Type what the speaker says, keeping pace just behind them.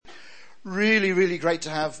Really, really great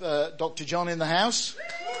to have Dr. John in the house.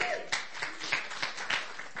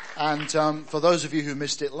 And for those of you who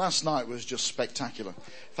missed it, last night was just spectacular.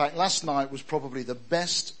 In fact, last night was probably the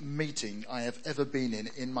best meeting I have ever been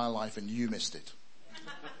in my life, and you missed it.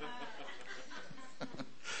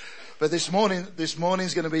 But this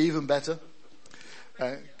morning's going to be even better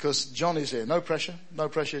because John is here. No pressure,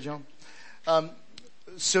 John.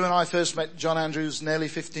 Sue and I first met John Andrews nearly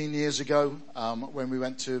 15 years ago when we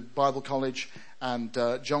went to Bible college, and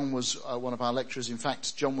John was one of our lecturers. In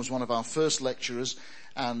fact, John was one of our first lecturers,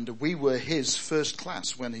 and we were his first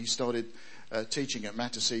class when he started teaching at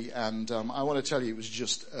Mattersey, and I want to tell you, it was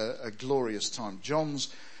just a glorious time. John's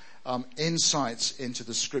insights into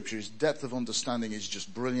the scripture, his depth of understanding is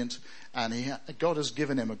just brilliant, and God has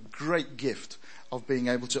given him a great gift of being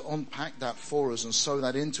able to unpack that for us and sow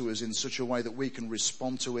that into us in such a way that we can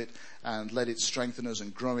respond to it and let it strengthen us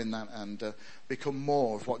and grow in that and become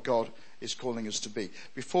more of what God is calling us to be.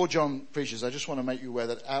 Before John preaches, I just want to make you aware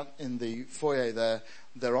that out in the foyer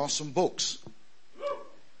there are some books.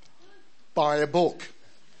 Buy a book.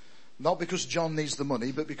 Not because John needs the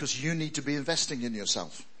money, but because you need to be investing in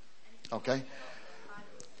yourself. Okay?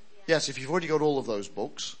 Yes, if you've already got all of those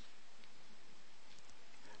books.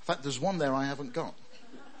 In fact, there's one there I haven't got.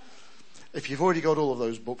 If you've already got all of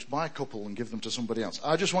those books, buy a couple and give them to somebody else.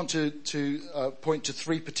 I just want to point to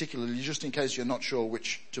three particularly, just in case you're not sure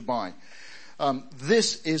which to buy.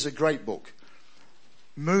 This is a great book.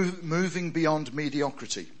 Moving Beyond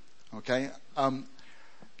Mediocrity. Okay?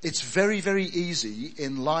 It's very, very easy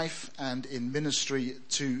in life and in ministry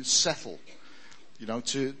to settle. You know,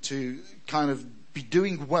 to kind of be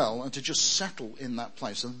doing well and to just settle in that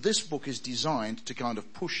place. And this book is designed to kind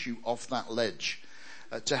of push you off that ledge,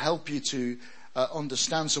 to help you to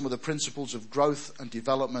understand some of the principles of growth and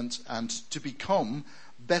development and to become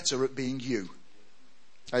better at being you.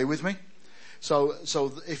 Are you with me? So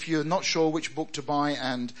if you're not sure which book to buy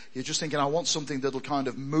and you're just thinking, I want something that'll kind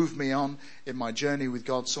of move me on in my journey with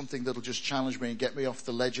God, something that'll just challenge me and get me off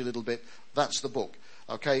the ledge a little bit, that's the book.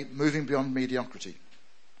 Okay, Moving Beyond Mediocrity.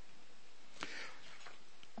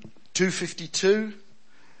 252,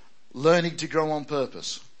 Learning to Grow on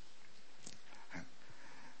Purpose.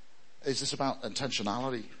 Is this about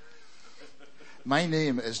intentionality? My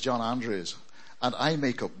name is John Andrews, and I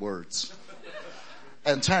make up words.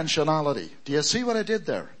 Intentionality. Do you see what I did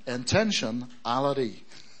there? Intentionality.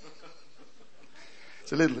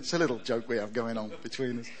 It's a little joke we have going on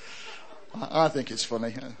between us. I think it's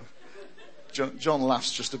funny. John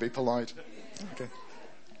laughs just to be polite. Okay.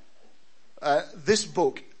 This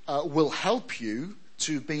book will help you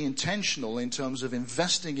to be intentional in terms of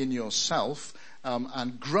investing in yourself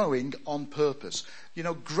and growing on purpose. You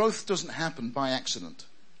know, growth doesn't happen by accident.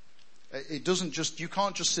 It doesn't you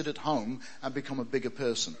can't just sit at home and become a bigger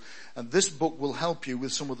person. And this book will help you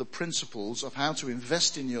with some of the principles of how to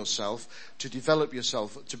invest in yourself, to develop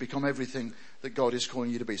yourself, to become everything that God is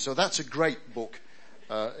calling you to be. So that's a great book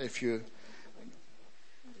if you're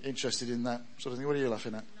interested in that sort of thing. What are you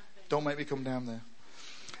laughing at? Don't make me come down there.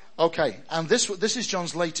 Okay, and this is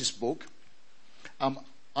John's latest book.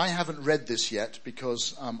 I haven't read this yet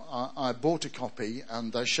because I bought a copy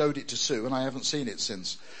and I showed it to Sue and I haven't seen it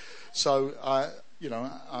since. So,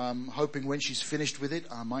 I'm hoping when she's finished with it,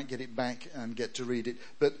 I might get it back and get to read it.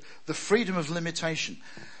 But the freedom of limitation.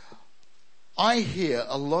 I hear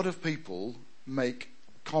a lot of people make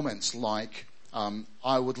comments like,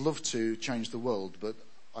 I would love to change the world, but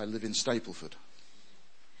I live in Stapleford.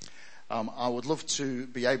 I would love to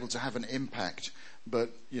be able to have an impact,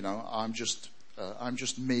 but, I'm just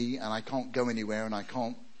me and I can't go anywhere and I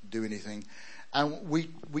can't do anything. And we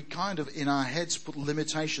kind of, in our heads, put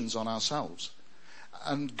limitations on ourselves.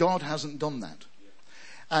 And God hasn't done that.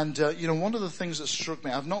 And, one of the things that struck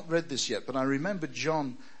me, I've not read this yet, but I remember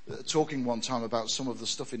John talking one time about some of the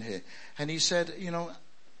stuff in here. And he said,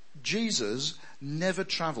 Jesus never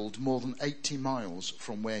traveled more than 80 miles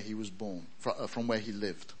from where he was born, from where he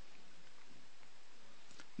lived.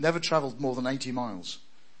 Never traveled more than 80 miles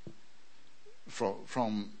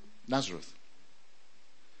from Nazareth.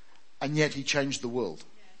 And yet he changed the world.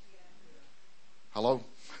 Hello?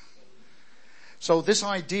 So this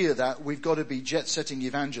idea that we've got to be jet-setting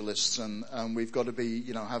evangelists and we've got to be,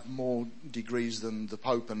 have more degrees than the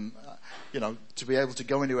Pope and, to be able to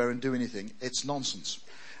go anywhere and do anything, it's nonsense.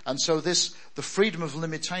 And so the freedom of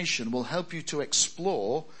limitation will help you to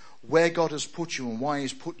explore where God has put you and why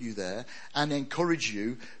he's put you there and encourage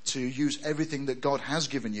you to use everything that God has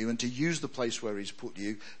given you and to use the place where he's put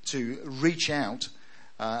you to reach out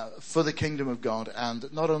for the kingdom of God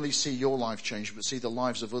and not only see your life change but see the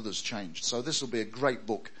lives of others changed. So this will be a great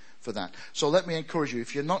book for that. So let me encourage you,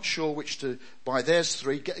 if you're not sure which to buy, there's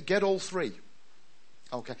 3, get all 3.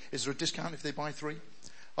 Okay. Is there a discount if they buy 3?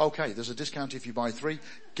 Okay, there's a discount if you buy 3.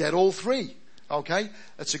 Get all 3. Okay?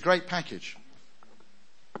 It's a great package.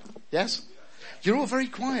 Yes? You're all very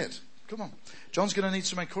quiet. Come on. John's going to need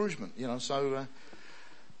some encouragement, so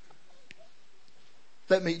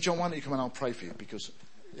John, why don't you come and I'll pray for you, because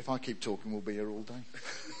if I keep talking, we'll be here all day.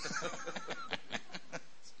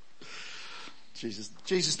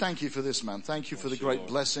 Jesus, thank you for this man. Thank you for the great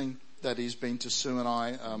blessing that he's been to Sue and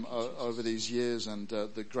I over these years, and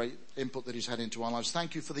the great input that he's had into our lives.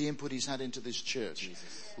 Thank you for the input he's had into this church,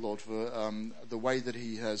 Lord, for the way that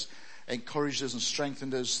he has encouraged us and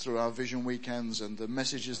strengthened us through our vision weekends, and the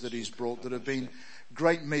messages that he's brought that have been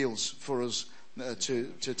great meals for us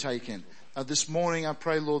to take in. This morning I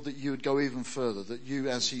pray, Lord, that you would go even further, that you,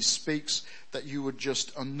 as he speaks, that you would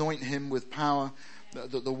just anoint him with power,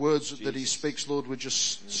 that the words that he speaks, Lord, would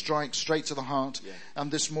just strike straight to the heart. And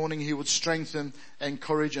this morning he would strengthen,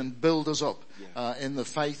 encourage and build us up in the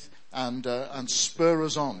faith, and spur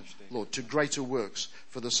us on, Lord, to greater works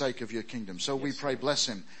for the sake of your kingdom. So we pray, bless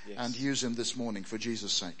him and use him this morning for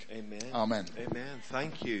Jesus' sake. Amen. Amen. Amen.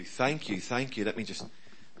 Thank you. Let me just...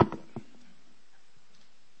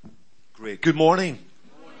 Great. Good morning.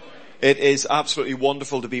 It is absolutely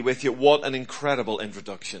wonderful to be with you. What an incredible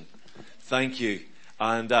introduction. Thank you.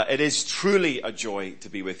 And it is truly a joy to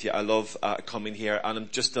be with you. I love coming here, and I'm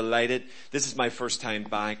just delighted. This is my first time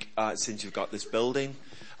back since you've got this building,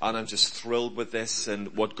 and I'm just thrilled with this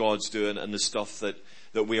and what God's doing and the stuff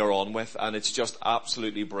that we are on with, and it's just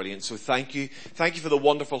absolutely brilliant. So thank you. Thank you for the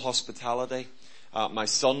wonderful hospitality. My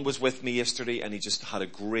son was with me yesterday, and he just had a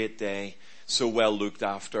great day. So well looked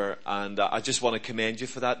after, and I just want to commend you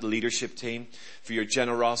for that, the leadership team, for your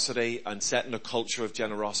generosity and setting a culture of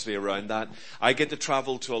generosity around that. I get to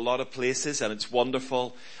travel to a lot of places, and it's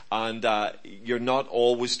wonderful, and you're not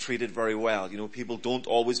always treated very well. People don't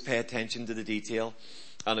always pay attention to the detail,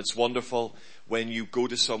 and it's wonderful when you go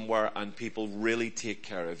to somewhere and people really take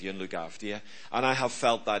care of you and look after you. And I have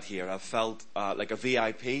felt that here. I've felt like a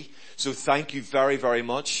VIP. So thank you very, very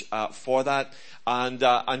much for that. And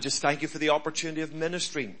just thank you for the opportunity of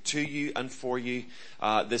ministering to you and for you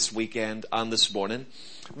this weekend and this morning.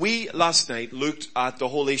 We last night looked at the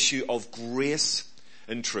whole issue of grace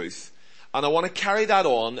and truth. And I want to carry that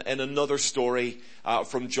on in another story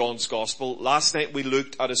from John's Gospel. Last night we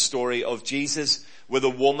looked at a story of Jesus with a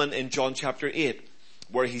woman in John chapter 8,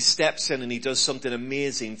 where he steps in and he does something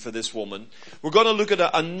amazing for this woman. We're going to look at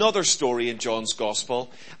another story in John's Gospel,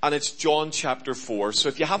 and it's John chapter 4. So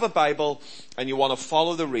if you have a Bible and you want to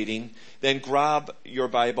follow the reading, then grab your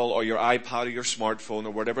Bible or your iPad or your smartphone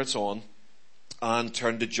or whatever it's on, and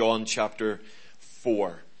turn to John chapter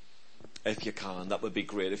 4. If you can, that would be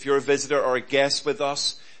great. If you're a visitor or a guest with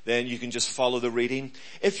us, then you can just follow the reading.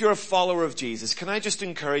 If you're a follower of Jesus, can I just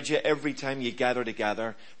encourage you, every time you gather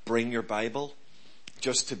together, bring your Bible,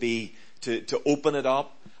 just to open it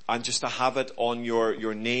up and just to have it on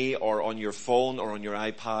your knee or on your phone or on your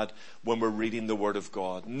iPad when we're reading the Word of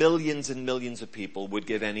God. Millions and millions of people would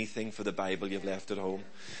give anything for the Bible you've left at home,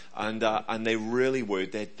 and they really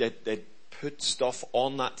would. They'd put stuff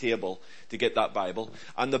on that table to get that Bible.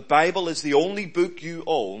 And the Bible is the only book you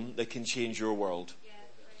own that can change your world.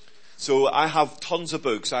 So I have tons of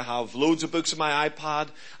books. I have loads of books on my iPad.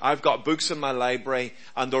 I've got books in my library,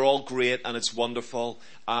 and they're all great and it's wonderful.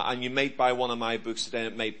 And you might buy one of my books today and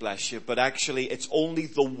it might bless you. But actually it's only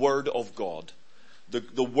the Word of God.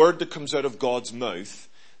 The word that comes out of God's mouth,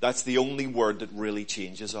 that's the only word that really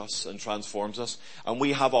changes us and transforms us. And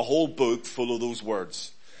we have a whole book full of those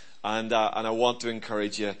words. And I want to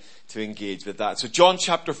encourage you to engage with that. So John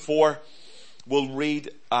chapter 4, we'll read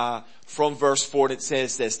from verse 4, and it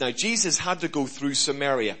says this. Now Jesus had to go through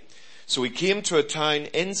Samaria. So he came to a town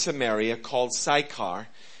in Samaria called Sychar,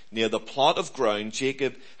 near the plot of ground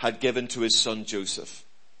Jacob had given to his son Joseph.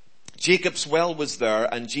 Jacob's well was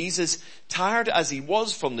there, and Jesus, tired as he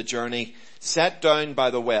was from the journey, sat down by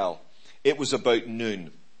the well. It was about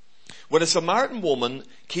noon. When a Samaritan woman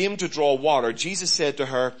came to draw water, Jesus said to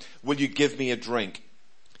her, "Will you give me a drink?"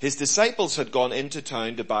 His disciples had gone into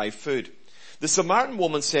town to buy food. The Samaritan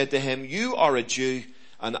woman said to him, "You are a Jew,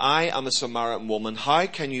 and I am a Samaritan woman. How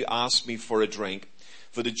can you ask me for a drink?"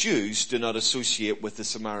 For the Jews do not associate with the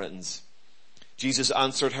Samaritans. Jesus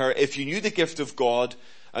answered her, "If you knew the gift of God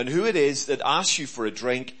and who it is that asks you for a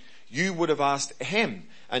drink, you would have asked him,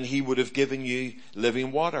 and he would have given you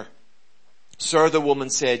living water." "Sir," the woman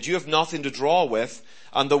said, "you have nothing to draw with,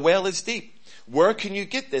 and the well is deep. Where can you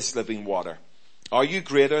get this living water? Are you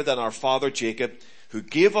greater than our father Jacob, who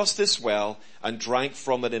gave us this well and drank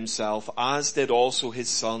from it himself, as did also his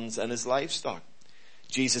sons and his livestock.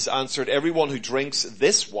 Jesus answered, everyone who drinks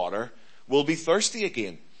this water will be thirsty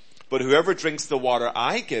again. But whoever drinks the water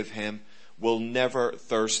I give him will never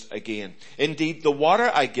thirst again. Indeed, the water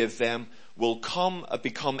I give them will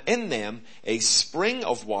become in them a spring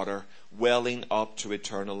of water welling up to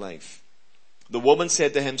eternal life. The woman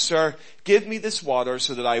said to him, Sir, give me this water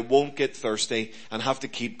so that I won't get thirsty and have to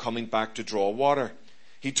keep coming back to draw water.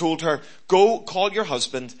 He told her, Go, call your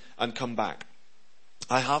husband and come back.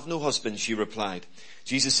 I have no husband, she replied.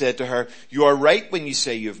 Jesus said to her, You are right when you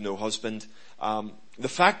say you have no husband. The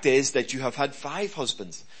fact is that you have had 5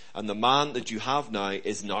 husbands, and the man that you have now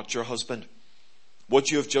is not your husband. What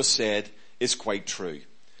you have just said is quite true.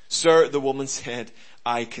 Sir, the woman said,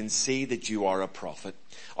 I can see that you are a prophet.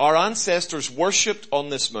 Our ancestors worshipped on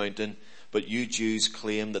this mountain, but you Jews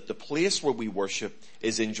claim that the place where we worship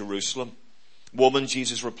is in Jerusalem. Woman,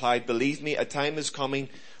 Jesus replied, Believe me, a time is coming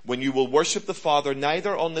when you will worship the Father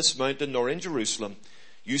neither on this mountain nor in Jerusalem.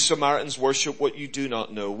 You Samaritans worship what you do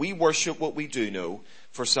not know. We worship what we do know,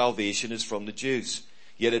 for salvation is from the Jews.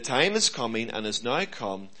 Yet a time is coming and has now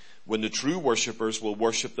come when the true worshippers will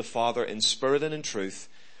worship the Father in spirit and in truth,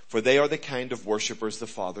 for they are the kind of worshippers the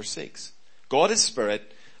Father seeks. God is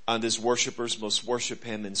spirit, and his worshippers must worship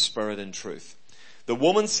him in spirit and truth. The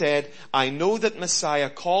woman said, I know that Messiah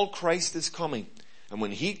called Christ is coming, and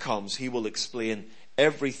when he comes, he will explain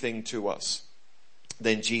everything to us.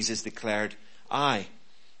 Then Jesus declared, I,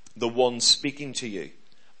 the one speaking to you,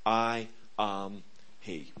 I am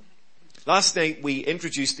he. Last night we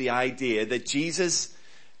introduced the idea that Jesus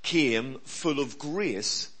came full of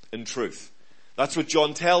grace and truth. That's what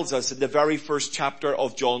John tells us in the very first chapter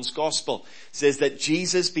of John's Gospel. It says that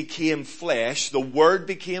Jesus became flesh, the Word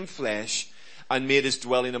became flesh, and made his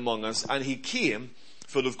dwelling among us, and he came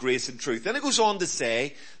full of grace and truth. Then it goes on to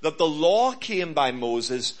say that the law came by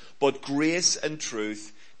Moses, but grace and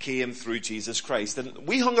truth came through Jesus Christ. And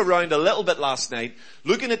we hung around a little bit last night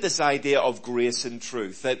looking at this idea of grace and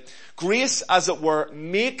truth. That grace, as it were,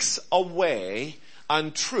 makes a way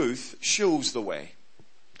and truth shows the way.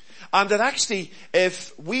 And that actually,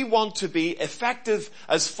 if we want to be effective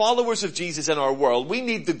as followers of Jesus in our world, we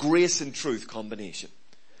need the grace and truth combination.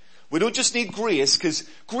 We don't just need grace, because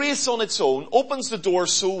grace on its own opens the door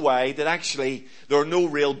so wide that actually there are no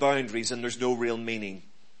real boundaries and there's no real meaning.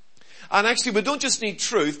 And actually we don't just need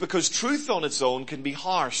truth, because truth on its own can be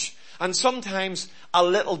harsh and sometimes a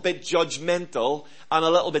little bit judgmental and a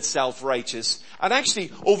little bit self-righteous. And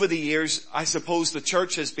actually over the years, I suppose the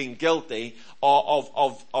church has been guilty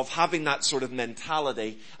of having that sort of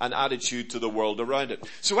mentality and attitude to the world around it.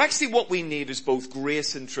 So actually what we need is both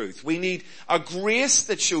grace and truth. We need a grace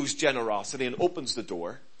that shows generosity and opens the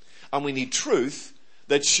door. And we need truth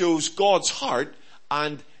that shows God's heart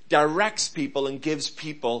and directs people and gives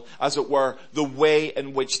people, as it were, the way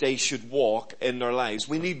in which they should walk in their lives.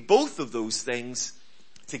 We need both of those things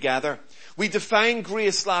together. We defined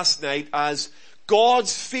grace last night as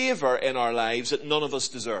God's favor in our lives that none of us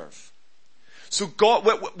deserve. So God,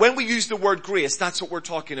 when we use the word grace, that's what we're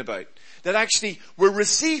talking about. That actually we're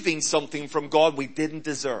receiving something from God we didn't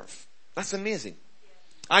deserve. That's amazing.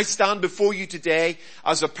 I stand before you today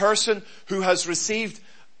as a person who has received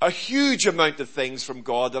a huge amount of things from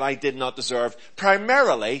God that I did not deserve.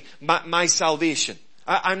 Primarily, my salvation.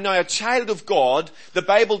 I'm now a child of God. The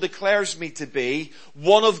Bible declares me to be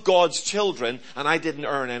one of God's children, and I didn't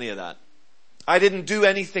earn any of that. I didn't do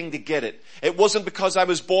anything to get it. It wasn't because I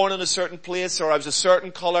was born in a certain place, or I was a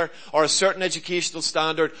certain color, or a certain educational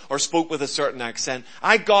standard, or spoke with a certain accent.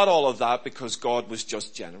 I got all of that because God was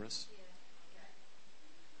just generous.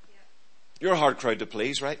 You're a hard crowd to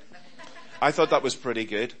please, right? I thought that was pretty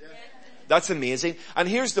good. That's amazing. And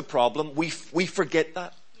here's the problem. We forget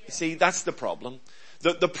that. You see, that's the problem.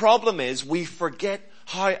 The problem is we forget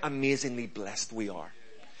how amazingly blessed we are.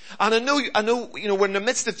 And I know, we're in the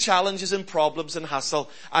midst of challenges and problems and hassle.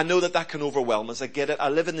 I know that can overwhelm us. I get it. I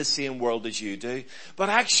live in the same world as you do. But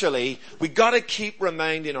actually, we gotta keep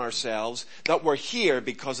reminding ourselves that we're here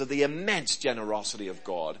because of the immense generosity of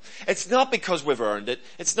God. It's not because we've earned it.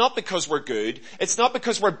 It's not because we're good. It's not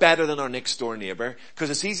because we're better than our next door neighbor. Because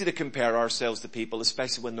it's easy to compare ourselves to people,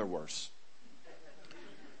 especially when they're worse.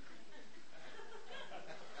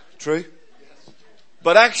 True?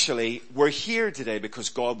 But actually, we're here today because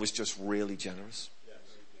God was just really generous.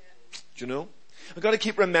 Do you know? I've got to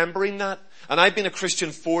keep remembering that. And I've been a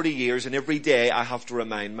Christian 40 years, and every day I have to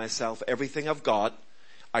remind myself, everything I've got,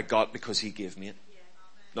 I got because he gave me it.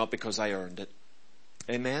 Not because I earned it.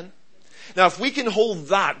 Amen? Now, if we can hold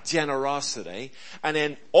that generosity and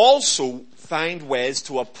then also find ways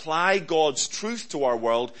to apply God's truth to our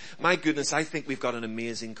world, my goodness, I think we've got an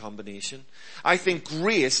amazing combination. I think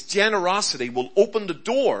grace, generosity will open the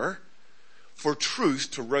door for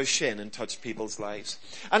truth to rush in and touch people's lives.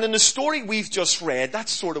 And in the story we've just read,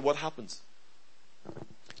 that's sort of what happens.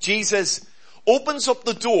 Jesus opens up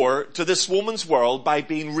the door to this woman's world by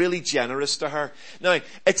being really generous to her. Now,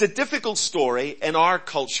 it's a difficult story in our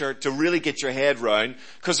culture to really get your head round,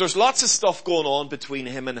 because there's lots of stuff going on between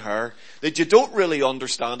him and her that you don't really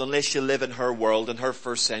understand unless you live in her world, in her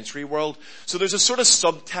first century world. So there's a sort of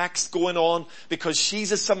subtext going on, because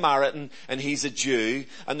she's a Samaritan and he's a Jew,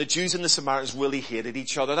 and the Jews and the Samaritans really hated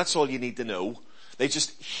each other. That's all you need to know. They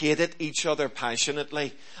just hated each other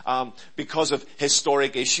passionately because of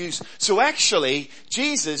historic issues. So actually,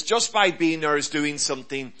 Jesus, just by being there, is doing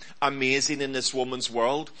something amazing in this woman's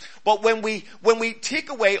world. But when we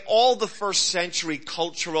take away all the first century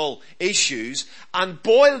cultural issues and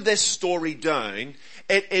boil this story down,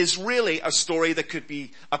 it is really a story that could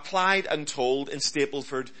be applied and told in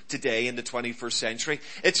Stapleford today in the 21st century.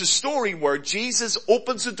 It's a story where Jesus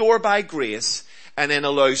opens the door by grace and then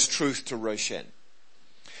allows truth to rush in.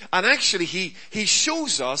 And actually, he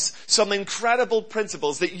shows us some incredible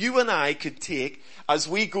principles that you and I could take as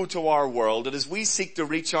we go to our world, and as we seek to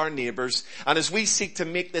reach our neighbours, and as we seek to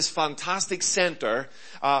make this fantastic centre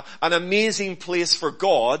an amazing place for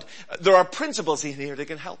God. There are principles in here that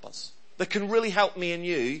can help us, that can really help me and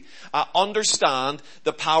you understand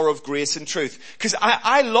the power of grace and truth. Because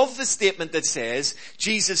I love the statement that says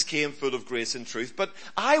Jesus came full of grace and truth, but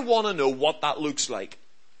I want to know what that looks like.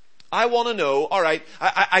 I want to know, alright,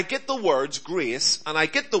 I get the words grace and I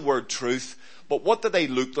get the word truth, but what do they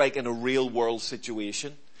look like in a real world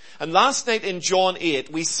situation? And last night in John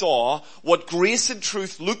 8, we saw what grace and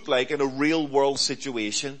truth looked like in a real world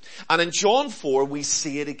situation. And in John 4, we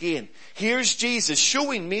see it again. Here's Jesus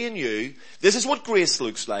showing me and you, this is what grace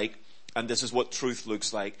looks like, and this is what truth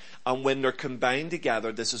looks like. And when they're combined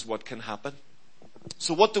together, this is what can happen.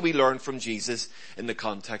 So what do we learn from Jesus in the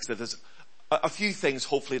context of this? A few things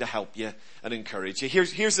hopefully to help you and encourage you.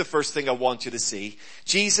 Here's the first thing I want you to see.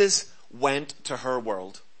 Jesus went to her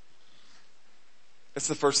world. That's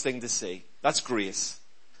the first thing to see. That's grace.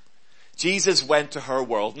 Jesus went to her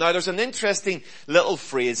world. Now there's an interesting little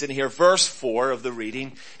phrase in here, verse 4 of the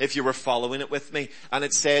reading, if you were following it with me, and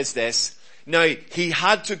it says this. Now, he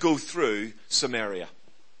had to go through Samaria.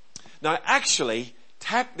 Now actually,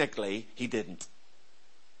 technically, he didn't.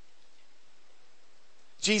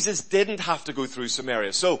 Jesus didn't have to go through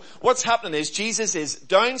Samaria. So what's happening is Jesus is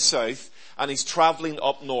down south and he's traveling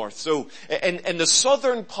up north. So in the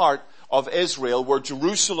southern part of Israel where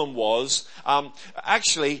Jerusalem was,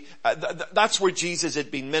 that's where Jesus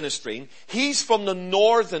had been ministering. He's from the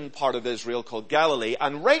northern part of Israel called Galilee,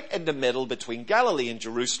 and right in the middle between Galilee and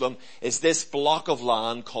Jerusalem is this block of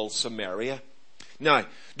land called Samaria. Now,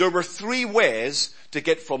 there were three ways to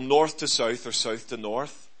get from north to south or south to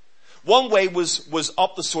north. One way was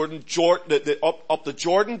up up the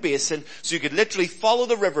Jordan basin, so you could literally follow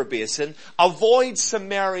the river basin, avoid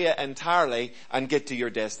Samaria entirely, and get to your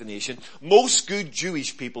destination. Most good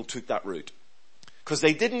Jewish people took that route, because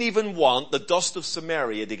they didn't even want the dust of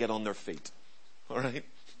Samaria to get on their feet. Alright?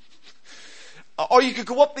 Or you could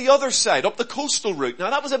go up the other side, up the coastal route. Now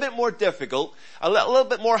that was a bit more difficult, a little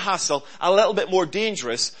bit more hassle, a little bit more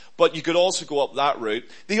dangerous, but you could also go up that route.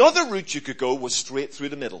 The other route you could go was straight through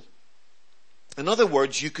the middle. In other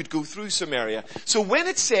words, you could go through Samaria. So when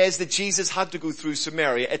it says that Jesus had to go through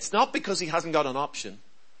Samaria, it's not because he hasn't got an option.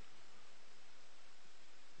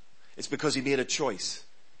 It's because he made a choice.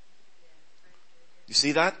 You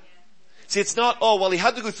see that? See, it's not, he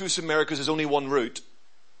had to go through Samaria because there's only one route.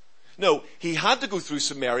 No, he had to go through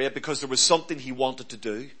Samaria because there was something he wanted to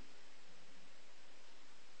do.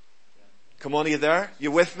 Come on, are you there?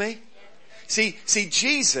 You with me? See,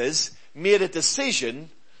 Jesus made a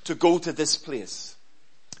decision to go to this place.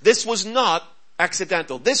 This was not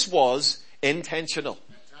accidental. This was intentional.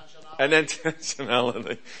 And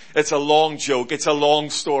intentionality. It's a long joke. It's a long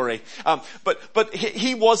story. But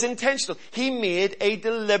he was intentional. He made a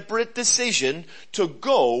deliberate decision to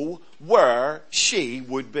go where she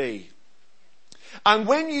would be. And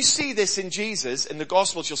when you see this in Jesus, in the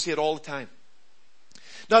Gospels, you'll see it all the time.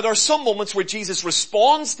 Now there are some moments where Jesus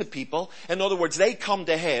responds to people. In other words, they come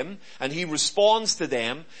to him and he responds to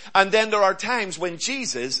them. And then there are times when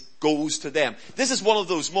Jesus goes to them. This is one of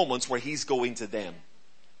those moments where he's going to them.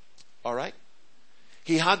 Alright?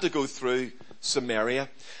 He had to go through Samaria.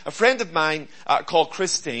 A friend of mine called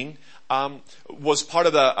Christine was part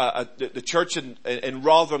of the church in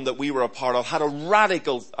Rotherham that we were a part of, had a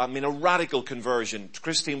radical conversion.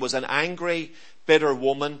 Christine was an angry, bitter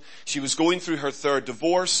woman. She was going through her third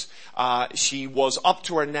divorce. She was up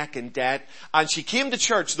to her neck in debt. And she came to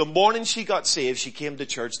church the morning she got saved. She came to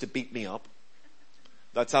church to beat me up.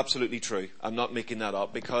 That's absolutely true. I'm not making that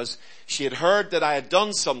up, because she had heard that I had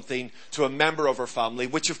done something to a member of her family,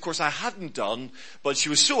 which of course I hadn't done, but she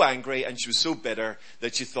was so angry and she was so bitter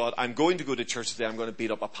that she thought, I'm going to go to church today, I'm going to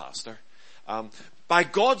beat up a pastor. By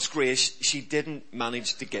God's grace, she didn't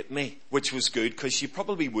manage to get me, which was good, because she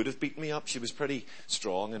probably would have beaten me up. She was pretty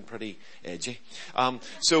strong and pretty edgy.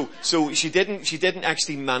 So she didn't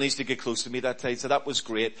actually manage to get close to me that day, so that was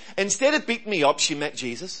great. Instead of beating me up, she met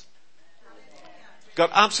Jesus.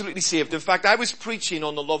 Got absolutely saved. In fact, I was preaching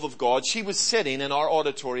on the love of God. She was sitting in our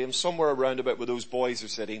auditorium somewhere around about where those boys are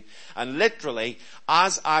sitting. And literally,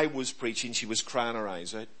 as I was preaching, she was crying her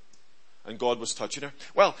eyes out. And God was touching her.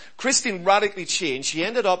 Well, Christine radically changed. She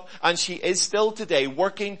ended up, and she is still today,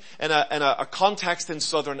 working in a context in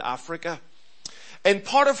southern Africa. In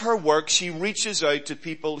part of her work, she reaches out to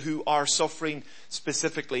people who are suffering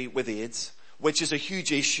specifically with AIDS, which is a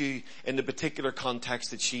huge issue in the particular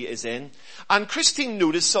context that she is in. And Christine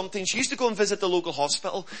noticed something. She used to go and visit the local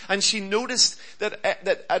hospital, and she noticed that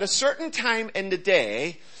at a certain time in the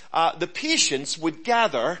day, the patients would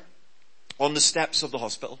gather on the steps of the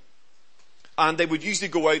hospital. And they would usually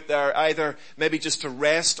go out there either maybe just to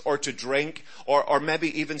rest or to drink, or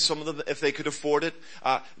maybe even some of them, if they could afford it,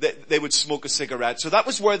 they would smoke a cigarette. So that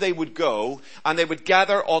was where they would go, and they would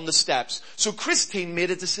gather on the steps. So Christine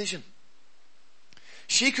made a decision.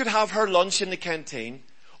 She could have her lunch in the canteen,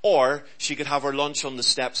 or she could have her lunch on the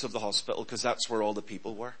steps of the hospital, because that's where all the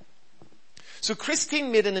people were. So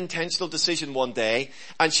Christine made an intentional decision one day,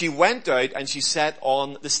 and she went out and she sat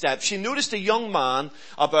on the steps. She noticed a young man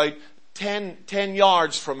about 10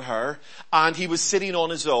 yards from her, and he was sitting on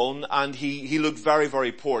his own, and he looked very,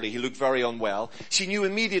 very poorly. He looked very unwell. She knew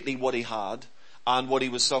immediately what he had and what he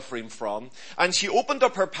was suffering from. And she opened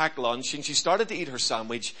up her packed lunch and she started to eat her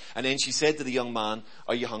sandwich, and then she said to the young man,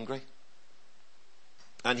 "Are you hungry?"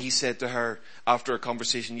 And he said to her, after a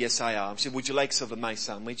conversation, "Yes, I am." She said, "Would you like some of my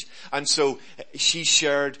sandwich?" And so she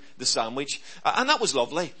shared the sandwich, and that was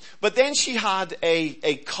lovely. But then she had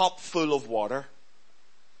a cup full of water,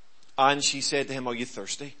 and she said to him, "Are you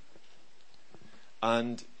thirsty?"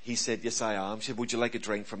 And he said, "Yes, I am." She said, "Would you like a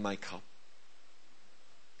drink from my cup?"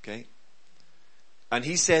 Okay. And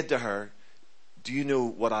he said to her, "Do you know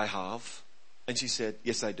what I have?" And she said,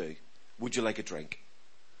 "Yes, I do. Would you like a drink?"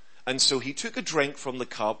 And so he took a drink from the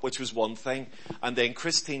cup, which was one thing, and then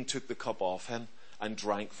Christine took the cup off him and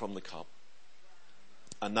drank from the cup.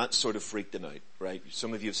 And that sort of freaked him out, right?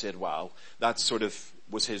 Some of you have said, wow, that sort of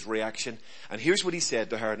was his reaction. And here's what he said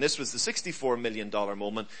to her, and this was the $64 million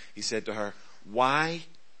moment. He said to her, "Why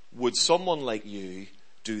would someone like you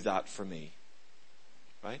do that for me?"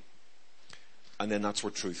 Right? And then that's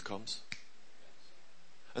where truth comes.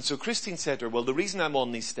 And so Christine said to her, "Well, the reason I'm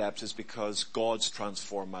on these steps is because God's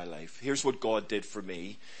transformed my life. Here's what God did for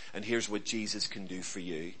me, and here's what Jesus can do for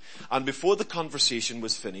you." And before the conversation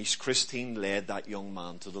was finished, Christine led that young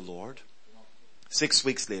man to the Lord. 6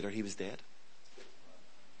 weeks later, he was dead.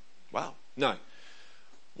 Wow. Now,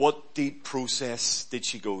 what deep process did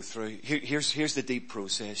she go through? Here's the deep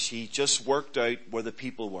process. She just worked out where the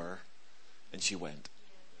people were, and she went.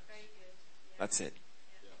 That's it.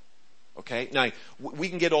 Okay? Now, we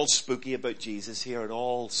can get all spooky about Jesus here and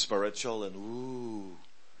all spiritual and ooh.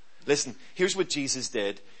 Listen, here's what Jesus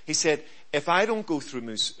did. He said, if I don't go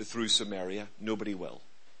through Samaria, nobody will.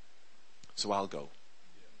 So I'll go.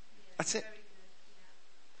 That's it.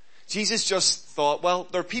 Jesus just thought, well,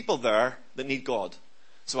 there are people there that need God,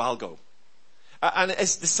 so I'll go. And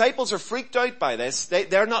his disciples are freaked out by this.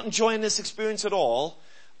 They're not enjoying this experience at all,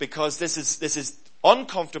 because this is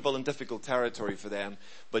uncomfortable and difficult territory for them.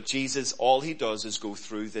 But Jesus, all he does is go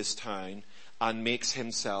through this town and makes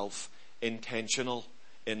himself intentional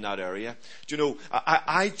in that area. Do you know,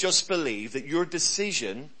 I just believe that your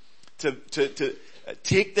decision to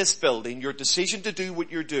take this building, your decision to do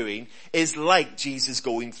what you're doing, is like Jesus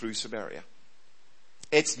going through Samaria.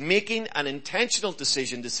 It's making an intentional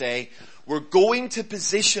decision to say, we're going to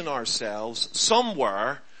position ourselves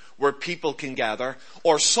somewhere where people can gather,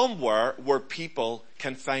 or somewhere where people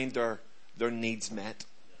can find their needs met.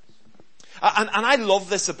 And I love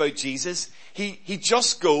this about Jesus. He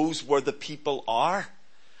just goes where the people are.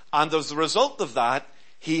 And as a result of that,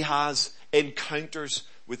 he has encounters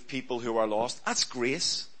with people who are lost. That's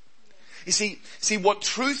grace. You see what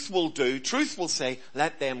truth will do, truth will say,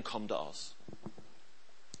 let them come to us.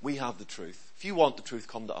 We have the truth. If you want the truth,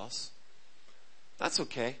 come to us. That's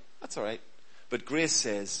okay. That's all right. But grace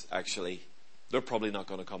says, actually, they're probably not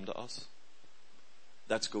going to come to us.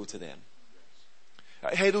 Let's go to them.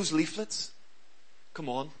 Hey, those leaflets. Come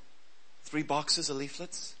on. 3 boxes of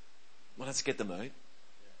leaflets. Well, let's get them out.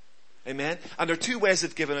 Amen. And there are 2 ways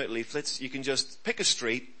of giving out leaflets. You can just pick a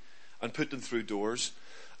street and put them through doors.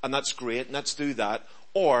 And that's great. And let's do that.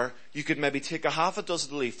 Or you could maybe take a half a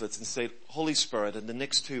dozen leaflets and say, Holy Spirit, in the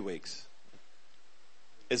next 2 weeks,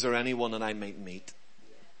 is there anyone that I might meet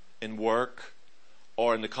in work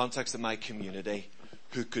or in the context of my community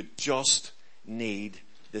who could just need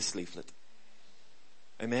this leaflet?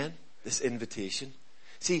 Amen? This invitation.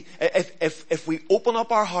 See, if we open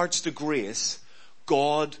up our hearts to grace,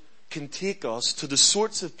 God can take us to the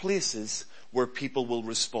sorts of places where people will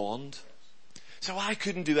respond. So I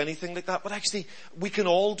couldn't do anything like that, but actually we can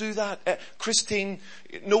all do that. Christine,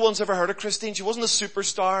 no one's ever heard of Christine. She wasn't a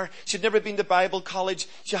superstar. She'd never been to Bible college.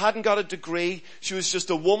 She hadn't got a degree. She was just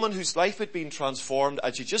a woman whose life had been transformed,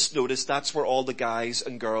 and she just noticed that's where all the guys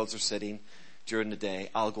and girls are sitting during the day.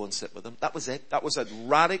 I'll go and sit with them. That was it. That was as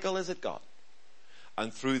radical as it got.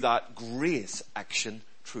 And through that grace action,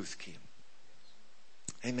 truth came.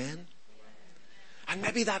 Amen? And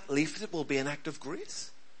maybe that leaflet will be an act of grace.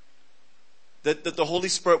 That the Holy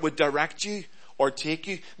Spirit would direct you or take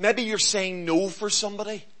you. Maybe you're saying no for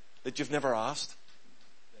somebody that you've never asked.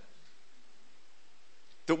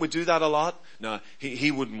 Don't we do that a lot? No,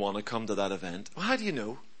 he wouldn't want to come to that event. Well, how do you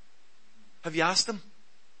know? Have you asked him?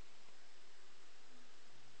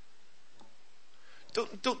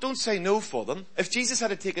 Don't say no for them. If Jesus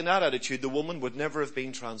had taken that attitude, the woman would never have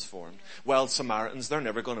been transformed. Well, Samaritans, they're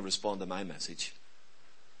never going to respond to my message.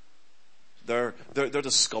 They're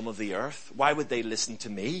the scum of the earth. Why would they listen to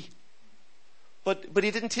me? But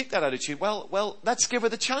he didn't take that attitude. Well, let's give her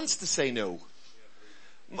the chance to say no.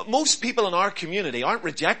 Most people in our community aren't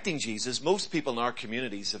rejecting Jesus. Most people in our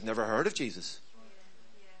communities have never heard of Jesus.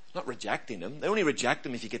 Not rejecting him. They only reject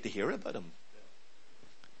him if you get to hear about him.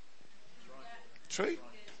 True?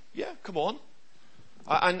 Yeah, come on.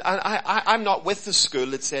 And I'm not with the school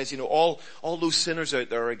that says, all those sinners out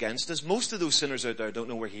there are against us. Most of those sinners out there don't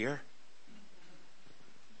know we're here.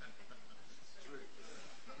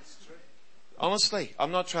 Honestly,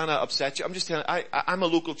 I'm not trying to upset you. I'm just telling you, I'm a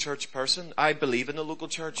local church person. I believe in the local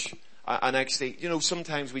church. And actually,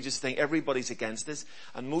 sometimes we just think everybody's against us.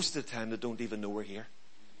 And most of the time they don't even know we're here.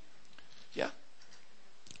 Yeah.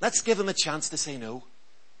 Let's give them a chance to say no.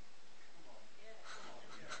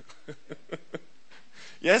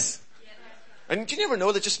 Yes? And you never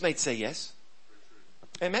know, they just might say yes.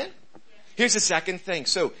 Amen? Here's the second thing.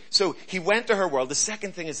 So he went to her world. The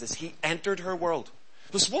second thing is this. He entered her world.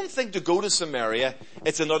 It's one thing to go to Samaria.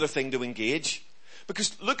 It's another thing to engage.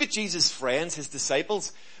 Because look at Jesus' friends, his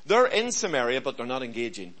disciples. They're in Samaria, but they're not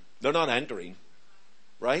engaging. They're not entering.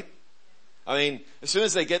 Right? I mean, as soon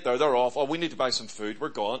as they get there, they're off. Oh, we need to buy some food. We're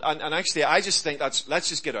gone. And actually, I just think let's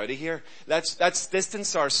just get out of here. Let's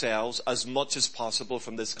distance ourselves as much as possible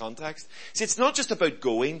from this context. See, it's not just about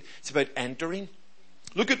going. It's about entering.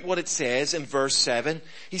 Look at what it says in verse 7.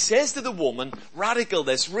 He says to the woman, radical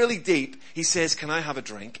this, really deep. He says, can I have a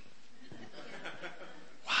drink?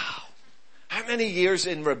 Wow. How many years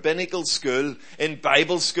in rabbinical school, in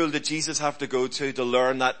Bible school did Jesus have to go to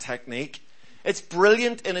learn that technique? It's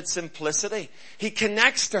brilliant in its simplicity. He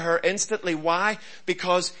connects to her instantly. Why?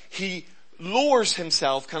 Because he lowers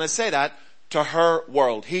himself, can I say that, to her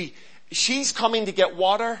world. She's coming to get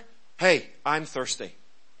water. Hey, I'm thirsty.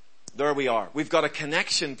 There we are. We've got a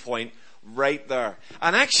connection point right there.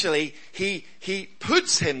 And actually, he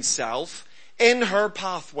puts himself in her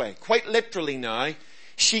pathway. Quite literally now.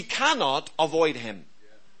 She cannot avoid him.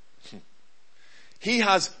 He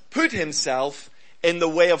has put himself in the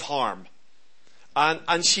way of harm.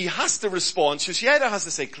 And she has to respond. So she either has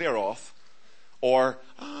to say, clear off, or,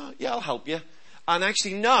 yeah, I'll help you. And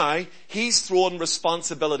actually now, he's thrown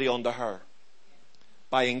responsibility onto her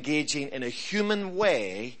by engaging in a human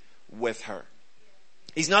way with her.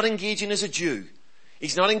 He's not engaging as a Jew.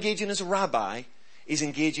 He's not engaging as a rabbi. He's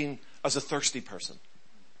engaging as a thirsty person.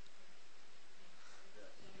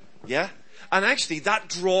 Yeah? And actually that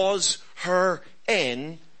draws her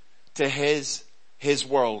in to his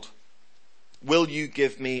world. Will you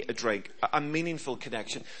give me a drink? A meaningful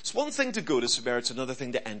connection. It's one thing to go to Samaria, it's another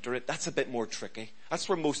thing to enter it. That's a bit more tricky. That's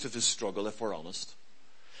where most of us struggle, if we're honest.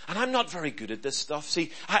 And I'm not very good at this stuff.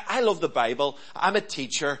 See, I love the Bible. I'm a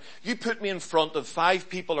teacher. You put me in front of 5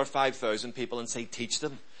 people or 5,000 people and say, teach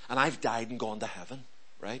them. And I've died and gone to heaven.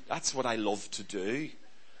 Right? That's what I love to do.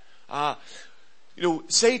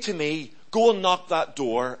 Say to me, go and knock that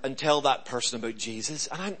door and tell that person about Jesus.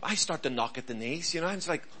 And I start to knock at the knees. I'm just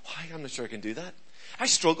like, why? I'm not sure I can do that. I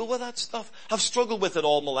struggle with that stuff. I've struggled with it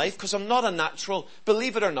all my life because I'm not a natural,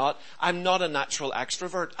 believe it or not, I'm not a natural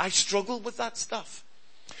extrovert. I struggle with that stuff.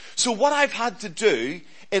 So what I've had to do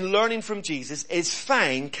in learning from Jesus is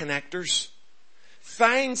find connectors.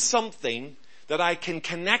 Find something that I can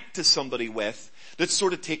connect to somebody with that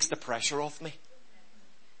sort of takes the pressure off me.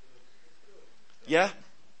 Yeah?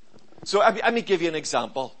 So let me give you an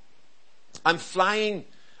example. I'm flying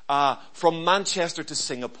from Manchester to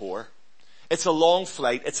Singapore. It's a long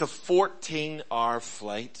flight. It's a 14-hour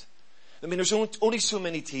flight. I mean, there's only so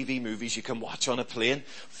many TV movies you can watch on a plane.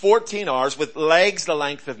 14 hours with legs the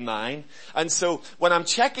length of mine. And so when I'm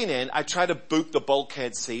checking in, I try to book the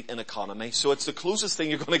bulkhead seat in economy. So it's the closest thing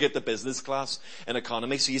you're going to get to business class in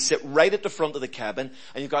economy. So you sit right at the front of the cabin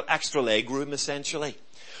and you've got extra leg room essentially.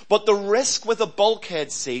 But the risk with a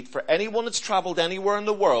bulkhead seat for anyone that's traveled anywhere in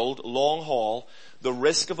the world, long haul, the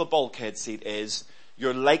risk of a bulkhead seat is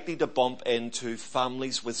you're likely to bump into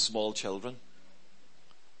families with small children.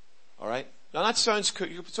 All right. Now that sounds cool.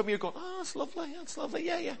 Some of you are going, "Oh, that's lovely. That's lovely.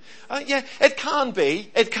 Yeah, yeah, yeah." It can be.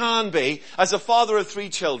 It can be. As a father of 3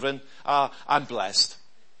 children, I'm blessed.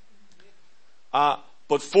 But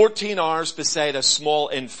 14 hours beside a small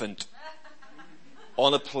infant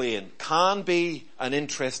on a plane can be an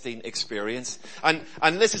interesting experience. And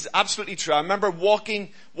this is absolutely true. I remember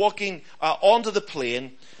walking onto the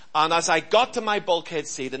plane. And as I got to my bulkhead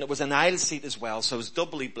seat, and it was an aisle seat as well, so I was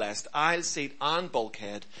doubly blessed, aisle seat and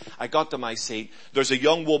bulkhead, I got to my seat. There's a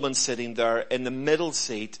young woman sitting there in the middle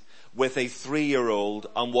seat with a 3-year-old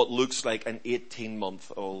and what looks like an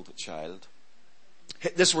 18-month-old child.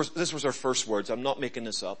 This was her first words. I'm not making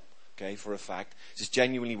this up, okay, for a fact. This is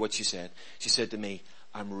genuinely what she said. She said to me,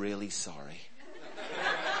 "I'm really sorry."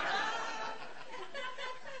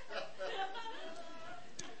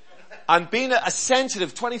 And being a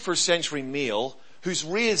sensitive 21st century male who's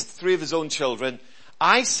raised 3 of his own children,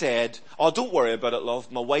 I said, "Oh, don't worry about it,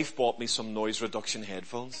 love. My wife bought me some noise reduction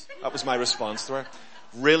headphones." That was my response to her.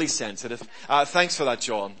 Really sensitive. Thanks for that,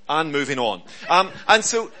 John. And moving on. And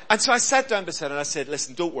so I sat down beside her and I said,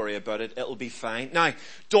 "Listen, don't worry about it. It'll be fine." Now,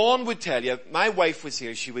 Dawn would tell you, my wife was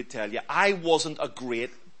here, she would tell you, I wasn't a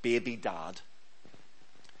great baby dad.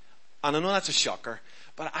 And I know that's a shocker.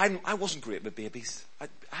 But I wasn't great with babies.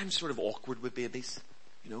 I'm sort of awkward with babies,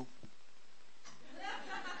 you know.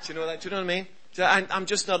 Do you know that? Do you know what I mean? I'm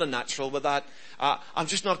just not a natural with that. I'm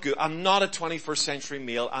just not good. I'm not a 21st century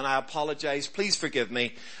male, and I apologize. Please forgive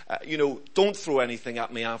me. Don't throw anything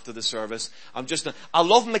at me after the service. I'm just not. I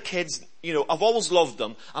love my kids. I've always loved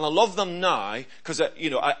them, and I love them now because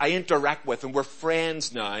I interact with them. We're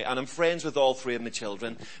friends now, and I'm friends with all 3 of my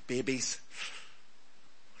children. Babies,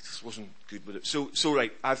 wasn't good with it. So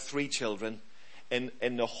right, I have 3 children.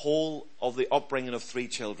 In the whole of the upbringing of 3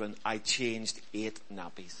 children, I changed 8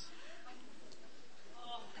 nappies.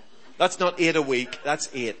 That's not 8 a week, that's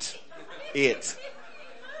 8. 8.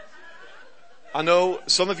 I know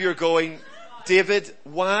some of you are going, "David,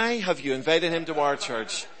 why have you invited him to our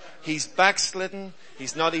church? He's backslidden.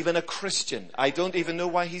 He's not even a Christian. I don't even know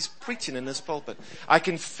why he's preaching in this pulpit." I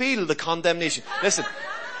can feel the condemnation. Listen.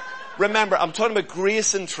 Remember, I'm talking about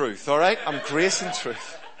grace and truth, alright? I'm grace and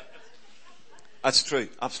truth. That's true.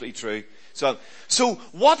 Absolutely true. So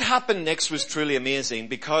what happened next was truly amazing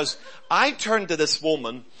because I turned to this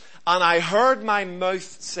woman and I heard my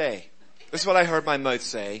mouth say, this is what I heard my mouth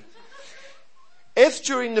say, "If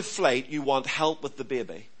during the flight you want help with the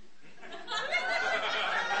baby,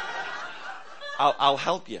 I'll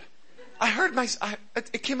help you." I heard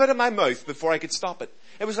it came out of my mouth before I could stop it.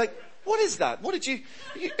 It was like, "What is that? What did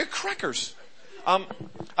you're crackers."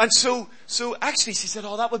 And so actually she said,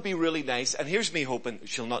 "Oh, that would be really nice." And here's me hoping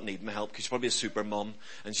she'll not need my help because she's probably a super mum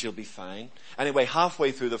and she'll be fine. Anyway,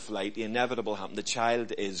 halfway through the flight, the inevitable happened. The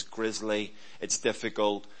child is grizzly. It's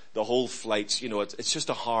difficult. The whole flight's, it's just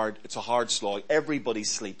a hard slog.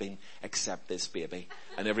 Everybody's sleeping except this baby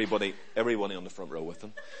and everyone on the front row with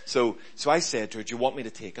him. So I said to her, "Do you want me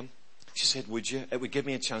to take him?" She said, "Would you? It would give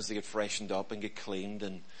me a chance to get freshened up and get cleaned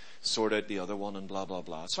and sort out the other one and blah, blah,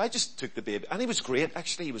 blah." So I just took the baby. And he was great.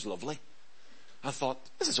 Actually, he was lovely. I thought,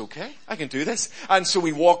 this is okay. I can do this. And so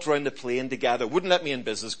we walked around the plane together. Wouldn't let me in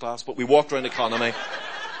business class, but we walked around economy.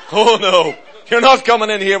 "Oh no, you're not coming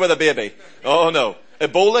in here with a baby. Oh no.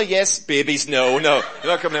 Ebola, yes. Babies, no. You're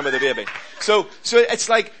not coming in with a baby." So it's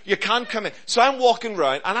like, you can't come in. So I'm walking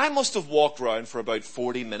around, and I must have walked around for about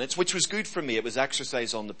 40 minutes, which was good for me. It was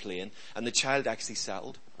exercise on the plane, and the child actually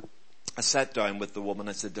settled. I sat down with the woman.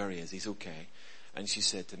 I said, "There he is. He's okay." And she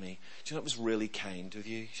said to me, "Do you know, it was really kind of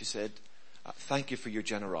you." She said, "Thank you for your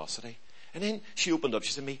generosity." And then she opened up.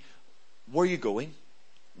 She said to me, "Where are you going?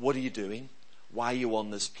 What are you doing? Why are you on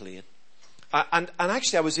this plane?" And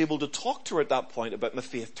actually I was able to talk to her at that point about my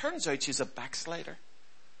faith. Turns out she's a backslider.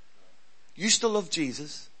 Used to love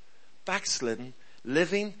Jesus, backslidden,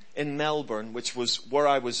 living in Melbourne, which was where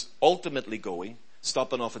I was ultimately going,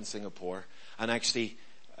 stopping off in Singapore. And actually,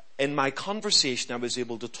 in my conversation, I was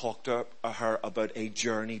able to talk to her about a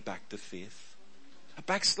journey back to faith. A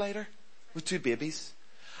backslider with 2 babies.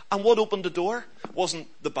 And what opened the door wasn't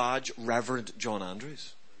the badge Reverend John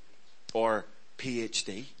Andrews or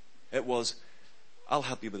PhD. It was, I'll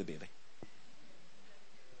help you with a baby.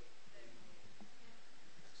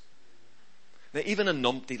 Now, even a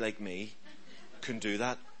numpty like me can do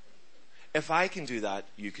that. If I can do that,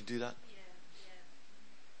 you could do that.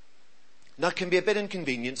 Now, it can be a bit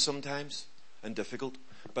inconvenient sometimes and difficult,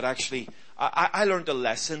 but actually, I learned a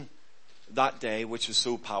lesson that day which was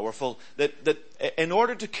so powerful that in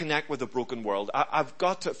order to connect with a broken world, I've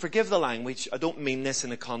got to, forgive the language, I don't mean this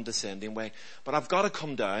in a condescending way, but I've got to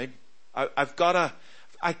come down.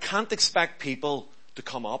 I can't expect people to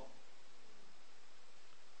come up.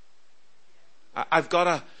 I've got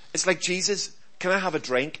to, it's like Jesus, can I have a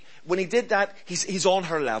drink? When he did that, he's on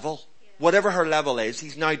her level. Whatever her level is,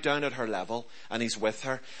 he's now down at her level and he's with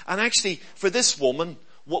her. And actually, for this woman,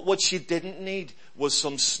 what she didn't need was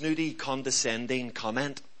some snooty, condescending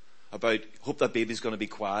comment about, hope that baby's going to be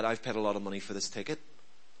quiet. I've paid a lot of money for this ticket,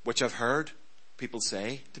 which I've heard people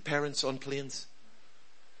say to parents on planes.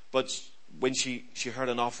 But when she heard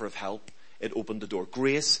an offer of help, it opened the door.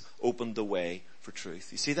 Grace opened the way for truth.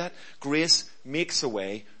 You see that? Grace makes a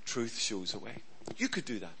way, truth shows a way. You could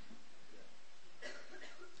do that.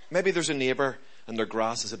 Maybe there's a neighbour and their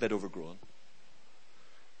grass is a bit overgrown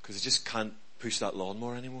because they just can't push that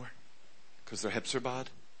lawnmower anymore because their hips are bad.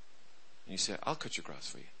 And you say, I'll cut your grass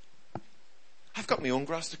for you. I've got my own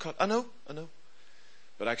grass to cut. I know.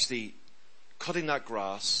 But actually, cutting that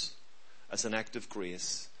grass as an act of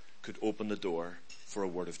grace could open the door for a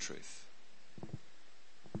word of truth.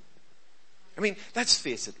 I mean, let's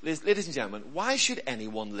face it, ladies and gentlemen, why should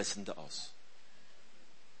anyone listen to us?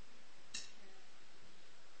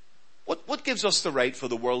 What gives us the right for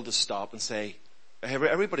the world to stop and say, hey,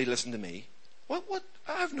 everybody listen to me? What?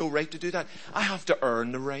 I have no right to do that. I have to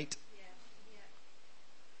earn the right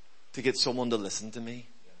to get someone to listen to me.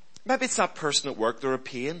 Maybe it's that person at work, they're a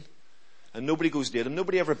pain. And nobody goes near them.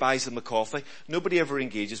 Nobody ever buys them a coffee. Nobody ever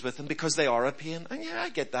engages with them because they are a pain. And yeah, I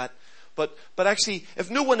get that. But actually, if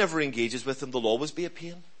no one ever engages with them, they'll always be a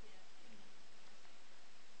pain.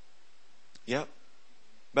 Yeah.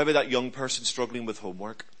 Maybe that young person struggling with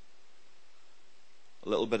homework. A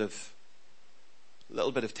little bit of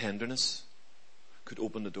tenderness could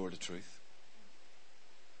open the door to truth.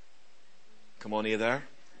 Come on, are you there?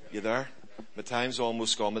 You there? My time's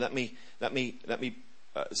almost gone. But let me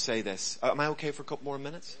say this. Am I okay for a couple more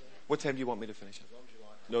minutes? What time do you want me to finish it?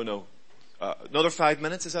 No. Another 5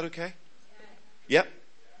 minutes, is that okay? Yep.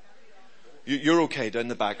 You're okay down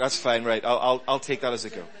the back. That's fine, right? I'll take that as a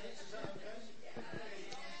go.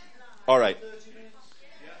 All right.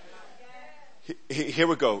 Here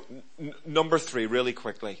we go. Number 3, really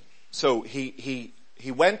quickly. So he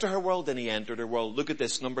went to her world and he entered her world. Look at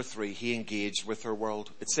this, number 3. He engaged with her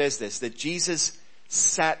world. It says this, that Jesus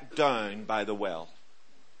sat down by the well.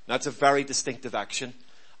 That's a very distinctive action.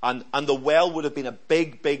 And the well would have been a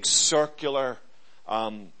big circular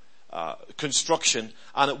construction,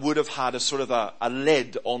 and it would have had a sort of a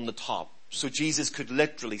lid on the top. So Jesus could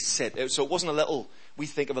literally sit. So it wasn't a little, we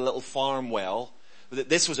think of a little farm well.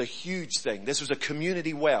 This was a huge thing. This was a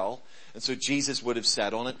community well. And so Jesus would have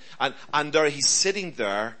sat on it. And there he's sitting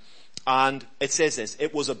there, and it says this,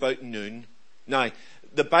 it was about noon. Now,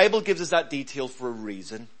 the Bible gives us that detail for a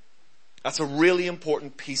reason. That's a really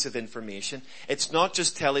important piece of information. It's not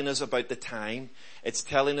just telling us about the time. It's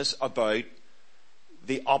telling us about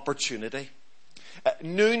the opportunity.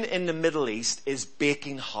 Noon in the Middle East is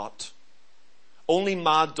baking hot. Only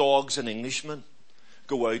mad dogs and Englishmen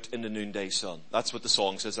go out in the noonday sun. That's what the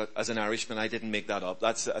song says. As an Irishman, I didn't make that up.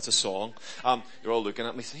 That's a song. You're all looking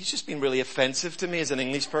at me. He's just been really offensive to me as an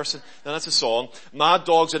English person. No, that's a song. Mad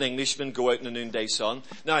dogs and Englishmen go out in the noonday sun.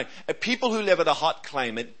 Now, people who live in a hot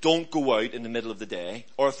climate don't go out in the middle of the day.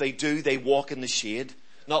 Or if they do, they walk in the shade.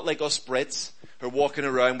 Not like us Brits who are walking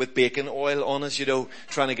around with bacon oil on us,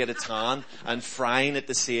 trying to get a tan and frying at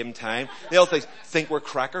the same time. They all think we're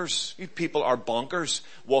crackers. You people are bonkers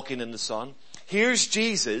walking in the sun. Here's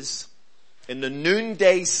Jesus in the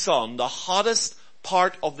noonday sun, the hottest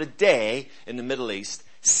part of the day in the Middle East,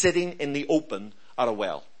 sitting in the open at a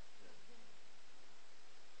well.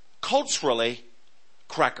 Culturally,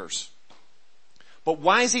 crackers. But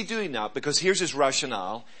why is he doing that? Because here's his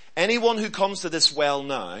rationale. Anyone who comes to this well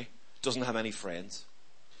now doesn't have any friends.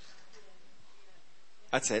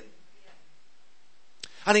 That's it.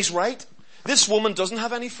 And he's right. This woman doesn't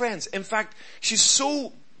have any friends. In fact, she's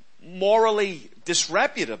so morally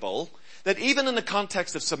disreputable that even in the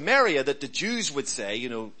context of Samaria, that the Jews would say,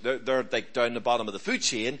 they're like down the bottom of the food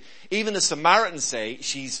chain, even the Samaritans say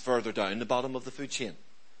she's further down the bottom of the food chain.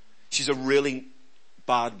 She's a really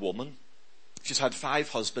bad woman. She's had 5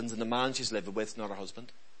 husbands, and the man she's living with is not her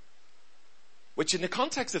husband. Which in the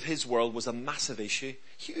context of his world was a massive issue.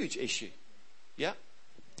 Huge issue. Yeah?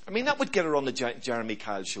 I mean, that would get her on the Jeremy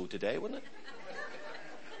Kyle show today, wouldn't it?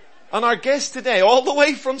 And our guest today, all the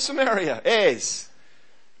way from Samaria, is...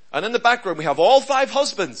 And in the background we have all 5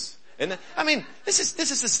 husbands. This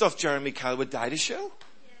is the stuff Jeremy Kyle would die to show.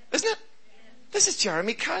 Isn't it? This is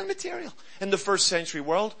Jeremy Kyle material in the first century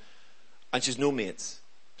world. And she's no mates.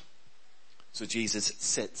 So Jesus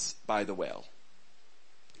sits by the well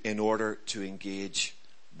in order to engage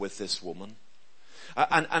with this woman.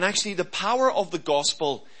 And actually the power of the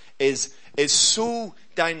gospel is so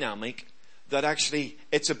dynamic that actually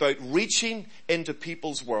it's about reaching into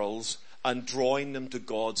people's worlds and drawing them to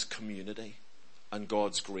God's community and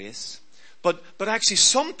God's grace. But actually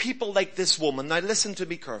some people like this woman, now listen to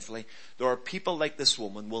me carefully, there are people like this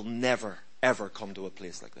woman will never, ever come to a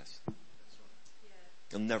place like this.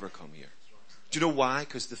 They'll never come here. Do you know why?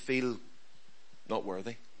 Because they feel not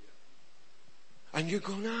worthy. And you're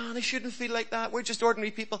going, they shouldn't feel like that. We're just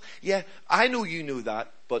ordinary people. Yeah, I know you know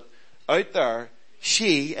that, but out there,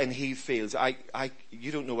 she and he feels,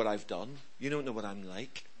 you don't know what I've done. You don't know what I'm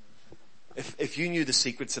like. If you knew the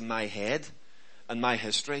secrets in my head and my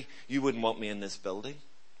history, you wouldn't want me in this building.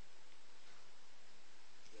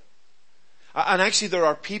 And actually there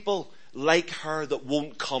are people like her that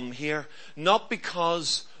won't come here, not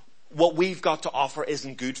because what we've got to offer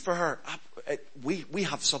isn't good for her. We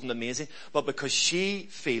have something amazing, but because she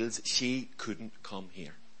feels she couldn't come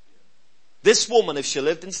here. This woman, if she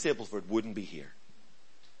lived in Stapleford, wouldn't be here.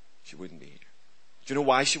 She wouldn't be here. Do you know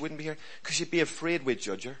why she wouldn't be here? Because she'd be afraid we'd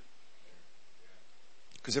judge her.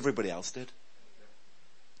 Because everybody else did.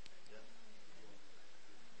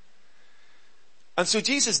 And so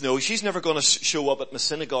Jesus knows she's never going to show up at my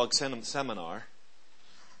synagogue seminar.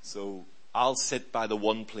 So I'll sit by the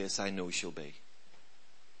one place I know she'll be.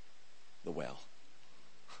 The well.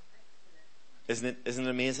 Isn't it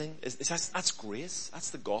amazing? That's grace.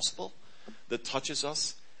 That's the gospel that touches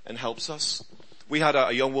us and helps us. We had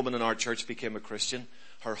a young woman in our church became a Christian.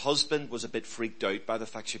 Her husband was a bit freaked out by the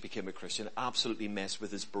fact she became a Christian. Absolutely messed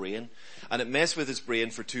with his brain. And it messed with his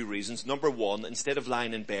brain for 2 reasons. Number one, instead of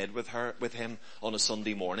lying in bed with him on a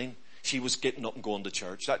Sunday morning, she was getting up and going to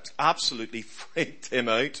church. That absolutely freaked him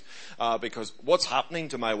out, because what's happening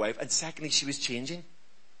to my wife? And secondly, she was changing.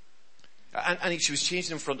 And she was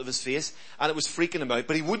changing in front of his face, and it was freaking him out,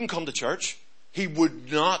 but he wouldn't come to church. He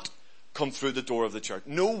would not come through the door of the church.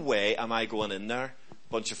 No way am I going in there,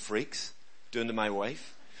 bunch of freaks, doing to my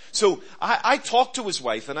wife. So I talked to his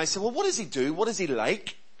wife and I said, well, what does he do? What is he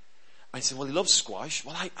like? I said, well, he loves squash.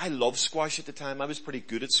 Well, I loved squash at the time. I was pretty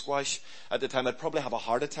good at squash at the time. I'd probably have a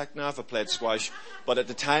heart attack now if I played squash, but at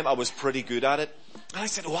the time I was pretty good at it. And I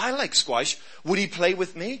said, oh, I like squash. Would he play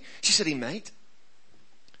with me? She said he might.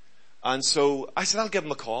 And so I said, I'll give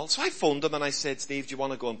him a call. So I phoned him and I said, Steve, do you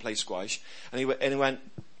want to go and play squash? And he went,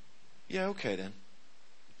 yeah, okay then.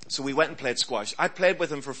 So we went and played squash. I played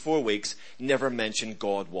with him for 4 weeks, never mentioned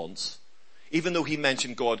God once. Even though he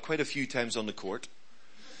mentioned God quite a few times on the court.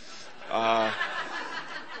 I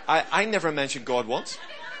never mentioned God once.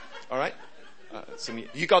 Alright?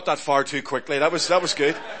 You got that far too quickly. That was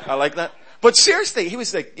good. I like that. But seriously, he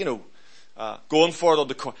was like, going for it on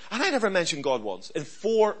the court. And I never mentioned God once. In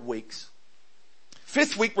 4 weeks.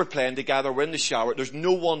 5th week we're playing together, we're in the shower. There's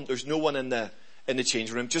no one in the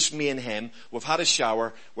changing room, just me and him. We've had a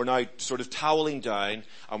shower. We're now sort of toweling down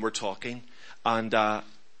and we're talking. And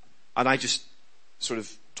I just sort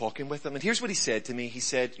of talking with him. And here's what he said to me. He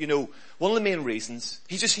said, one of the main reasons,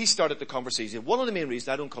 he started the conversation. One of the main reasons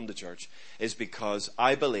I don't come to church is because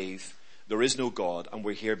I believe there is no God and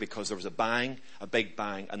we're here because there was a big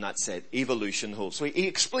bang, and that's it. Evolution holds. So he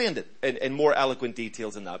explained it in more eloquent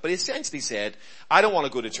details than that. But he essentially said, I don't want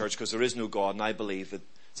to go to church because there is no God and I believe that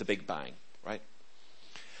it's a big bang, right?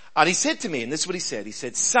 And he said to me, and this is what he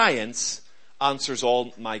said, science answers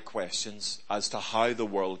all my questions as to how the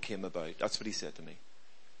world came about. That's what he said to me.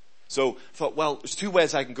 So I thought, well, there's 2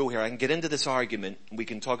 ways I can go here. I can get into this argument and we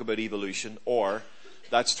can talk about evolution, or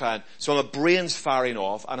let's try and, so my brain's firing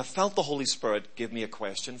off, and I felt the Holy Spirit give me a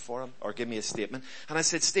question for him, or give me a statement. And I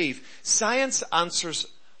said, Steve, science answers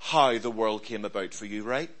how the world came about for you,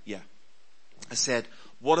 right? Yeah. I said,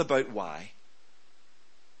 what about why?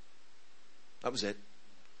 That was it.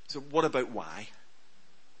 So what about why?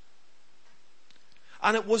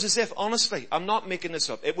 And it was as if, honestly, I'm not making this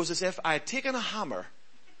up, it was as if I had taken a hammer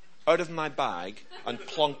out of my bag and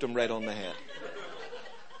plunked him right on the head.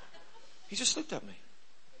 He just looked at me.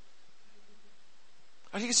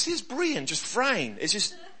 And you could see his brain just frying. It's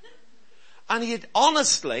just, and he had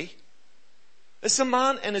honestly, this is a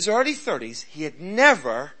man in his early 30s, he had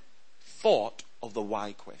never thought of the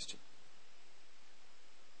why question.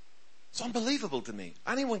 It's unbelievable to me.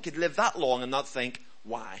 Anyone could live that long and not think,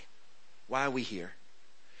 why? Why are we here?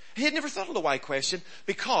 He had never thought of the why question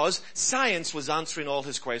because science was answering all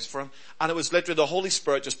his questions for him, and it was literally the Holy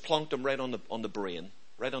Spirit just plunked him right on the brain,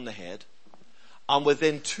 right on the head. And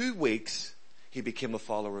within 2 weeks, he became a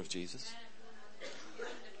follower of Jesus.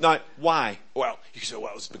 Now, why? Well, you say,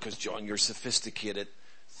 well, it's because, John, your sophisticated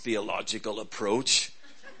theological approach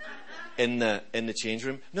in the change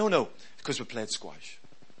room. No, because we played squash.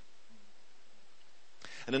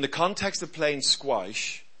 And in the context of playing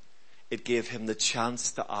squash, it gave him the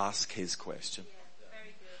chance to ask his question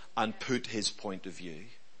and put his point of view.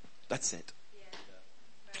 That's it.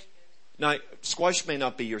 Now, squash may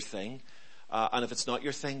not be your thing, and if it's not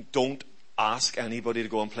your thing, don't ask anybody to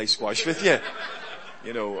go and play squash with you.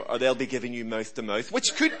 You know, or they'll be giving you mouth to mouth,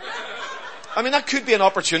 which could, I mean, that could be an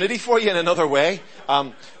opportunity for you in another way.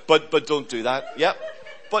 But don't do that. Yep.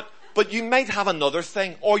 But you might have another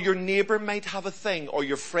thing, or your neighbor might have a thing, or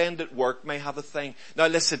your friend at work may have a thing. Now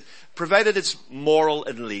listen, provided it's moral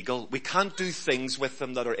and legal, we can't do things with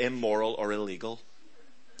them that are immoral or illegal.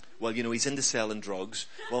 Well, you know, he's into selling drugs.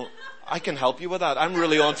 Well, I can help you with that. I'm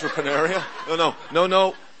really entrepreneurial.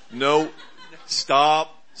 No.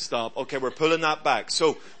 Stop. Okay, we're pulling that back.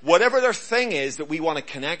 So whatever their thing is that we want to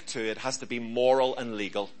connect to, it has to be moral and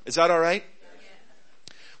legal. Is that alright?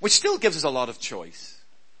 Which still gives us a lot of choice.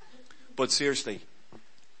 But seriously,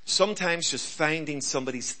 sometimes just finding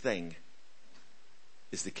somebody's thing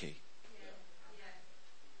is the key.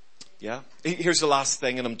 Yeah? Here's the last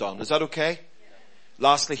thing and I'm done. Is that okay?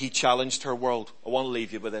 Lastly, he challenged her world. I want to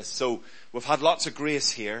leave you with this. So we've had lots of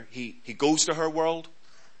grace here. He goes to her world.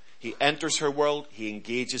 He enters her world. He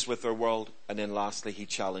engages with her world. And then lastly, he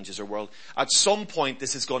challenges her world. At some point,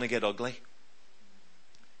 this is going to get ugly.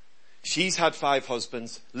 She's had 5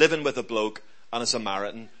 husbands, living with a bloke and a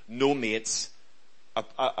Samaritan, no mates,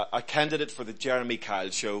 a candidate for the Jeremy Kyle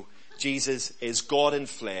show. Jesus is God in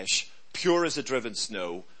flesh, pure as the driven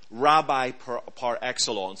snow, rabbi par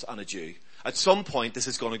excellence, and a Jew. At some point, this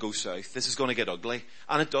is going to go south. This is going to get ugly.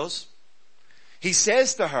 And it does. He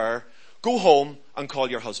says to her, go home and call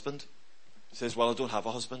your husband. He says, well, I don't have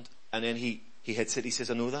a husband. And then he hits it. He says,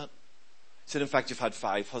 I know that. He said, in fact, you've had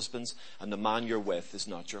 5 husbands and the man you're with is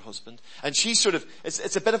not your husband. And she sort of,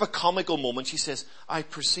 it's a bit of a comical moment. She says, I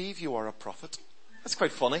perceive you are a prophet. That's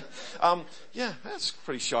quite funny. Yeah, that's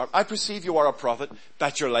pretty sharp. I perceive you are a prophet.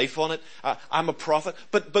 Bet your life on it. I'm a prophet.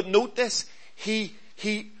 But note this. He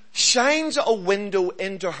shines a window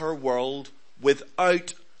into her world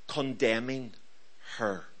without condemning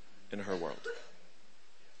her in her world.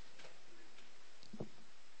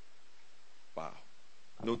 Wow.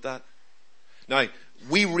 Note that. Now,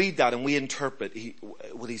 we read that and we interpret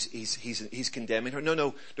he's condemning her.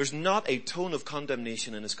 No, there's not a tone of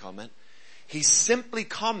condemnation in his comment. He's simply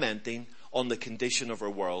commenting on the condition of her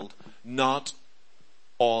world, not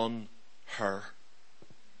on her.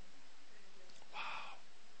 Wow.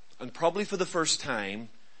 And probably for the first time,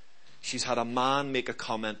 she's had a man make a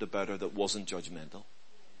comment about her that wasn't judgmental.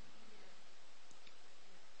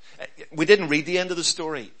 We didn't read the end of the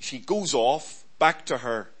story. She goes off back to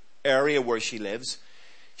her area where she lives.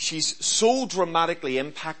 She's so dramatically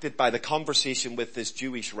impacted by the conversation with this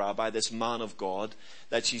Jewish rabbi, this man of God,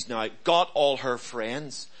 that she's now got all her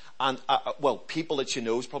friends and, people that she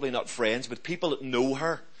knows, probably not friends, but people that know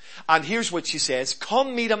her. And here's what she says,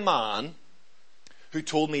 come meet a man who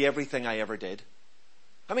told me everything I ever did.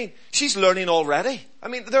 I mean, she's learning already. I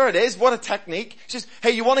mean, there it is. What a technique. She says,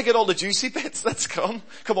 hey, you want to get all the juicy bits? Let's come.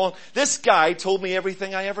 Come on. This guy told me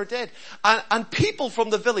everything I ever did. And people from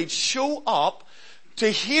the village show up to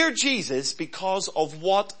hear Jesus because of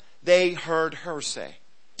what they heard her say.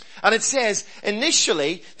 And it says,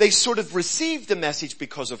 initially, they sort of received the message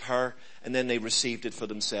because of her, and then they received it for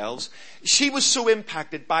themselves. She was so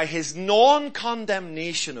impacted by his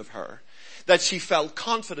non-condemnation of her that she felt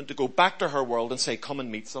confident to go back to her world and say, come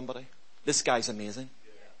and meet somebody. This guy's amazing.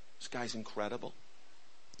 This guy's incredible.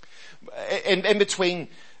 In between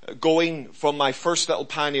going from my first little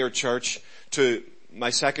pioneer church to my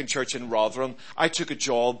second church in Rotherham, I took a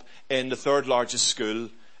job in the 3rd largest school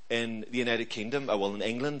in the United Kingdom, in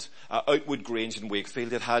England, Outwood Grange in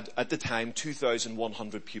Wakefield. It had, at the time,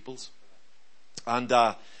 2,100 pupils. And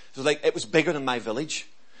it was bigger than my village.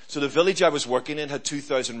 So the village I was working in had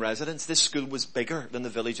 2,000 residents. This school was bigger than the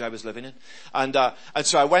village I was living in. And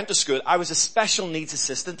so I went to school. I was a special needs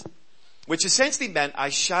assistant, which essentially meant I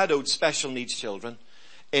shadowed special needs children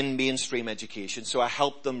in mainstream education. So I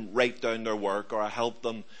helped them write down their work, or I helped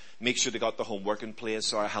them make sure they got the homework in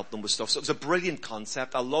place, or I helped them with stuff. So it was a brilliant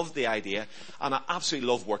concept. I loved the idea, and I absolutely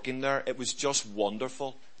loved working there. It was just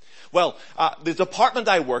wonderful. Well, the department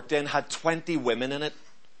I worked in had 20 women in it,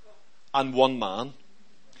 and one man.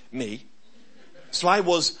 Me. So I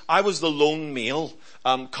was the lone male,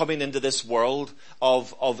 coming into this world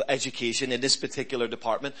of education in this particular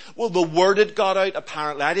department. Well, the word had got out,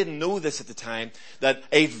 apparently, I didn't know this at the time, that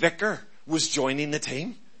a vicar was joining the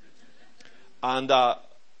team. And,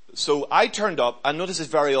 so I turned up. I know this is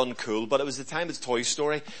very uncool, but it was the time of Toy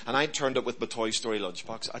Story, and I turned up with my Toy Story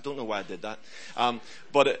lunchbox. I don't know why I did that,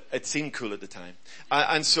 but it seemed cool at the time.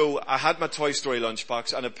 And so I had my Toy Story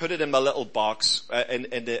lunchbox, and I put it in my little box in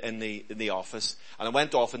the office, and I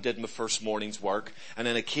went off and did my first morning's work, and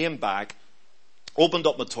then I came back, opened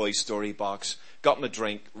up my Toy Story box, got my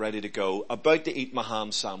drink ready to go, about to eat my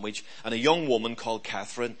ham sandwich, and a young woman called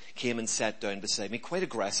Catherine came and sat down beside me quite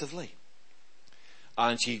aggressively.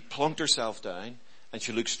 And she plunked herself down, and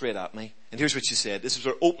she looked straight at me. And here's what she said. This was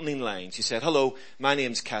her opening line. She said, "Hello, my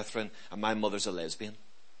name's Catherine, and my mother's a lesbian."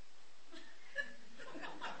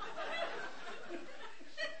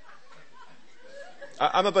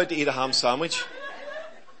 I'm about to eat a ham sandwich.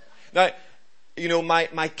 Now,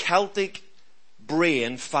 my Celtic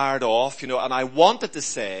brain fired off, and I wanted to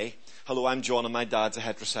say, "Hello, I'm John, and my dad's a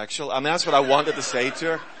heterosexual." I mean, that's what I wanted to say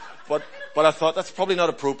to her. But I thought that's probably not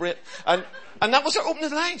appropriate. And that was her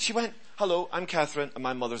opening line. She went, "Hello, I'm Catherine, and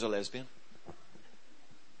my mother's a lesbian."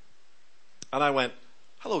 And I went,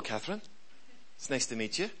 "Hello, Catherine. It's nice to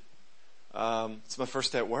meet you. It's my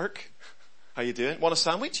first day at work. How you doing? Want a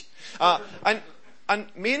sandwich?"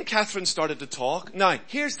 And me and Catherine started to talk. Now,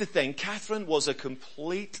 here's the thing. Catherine was a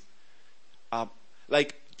complete,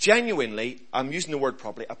 genuinely, I'm using the word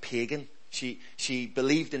properly, a pagan. She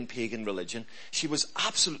believed in pagan religion. She was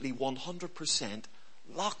absolutely 100%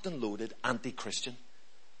 locked and loaded anti-Christian.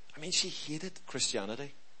 I mean, she hated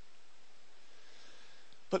Christianity.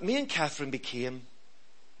 But me and Catherine became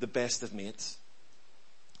the best of mates.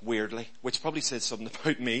 Weirdly. Which probably says something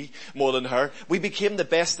about me more than her. We became the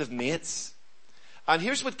best of mates. And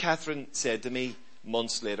here's what Catherine said to me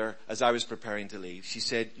months later as I was preparing to leave. She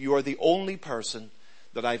said, "You are the only person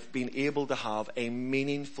that I've been able to have a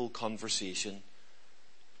meaningful conversation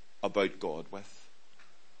about God with.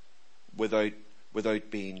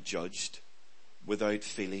 Without being judged. Without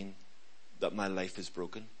feeling that my life is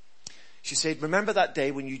broken." She said, "Remember that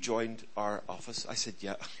day when you joined our office?" I said,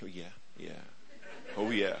 "Yeah, oh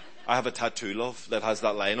yeah. I have a tattoo, love, that has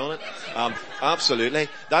that line on it. Absolutely.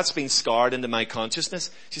 That's been scarred into my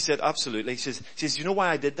consciousness." She said, "Absolutely." She says, "You know why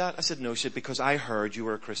I did that?" I said, "No." She said, "Because I heard you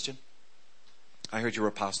were a Christian. I heard you were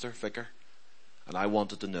a pastor, vicar, and I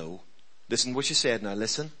wanted to know." Listen what she said now,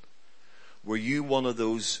 listen. "Were you one of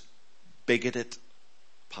those bigoted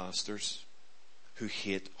pastors who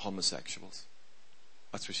hate homosexuals?"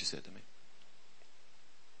 That's what she said to me.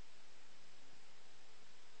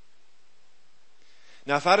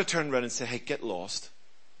 Now, if I had to turn around and say, "Hey, get lost.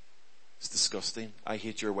 It's disgusting. I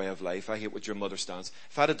hate your way of life. I hate what your mother stands."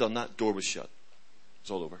 If I'd have done that, door was shut. It's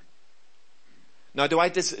all over. Now, do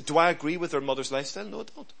I agree with her mother's lifestyle? No, I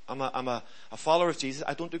don't. I'm a follower of Jesus.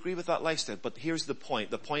 I don't agree with that lifestyle. But here's the point.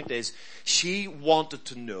 The point is, she wanted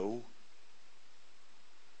to know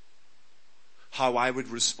how I would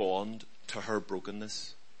respond to her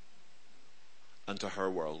brokenness and to her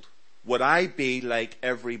world. Would I be like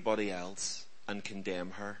everybody else and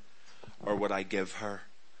condemn her, or would I give her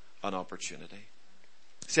an opportunity?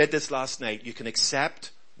 I said this last night. You can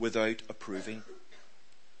accept without approving.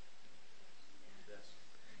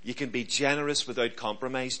 You can be generous without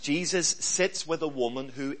compromise. Jesus sits with a woman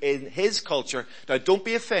who in his culture, now don't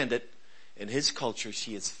be offended, in his culture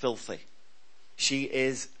she is filthy. She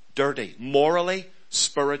is dirty. Morally,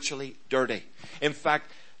 spiritually dirty. In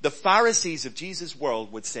fact, the Pharisees of Jesus'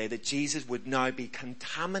 world would say that Jesus would now be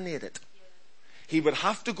contaminated. He would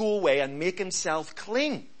have to go away and make himself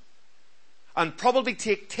clean. And probably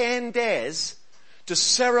take 10 days to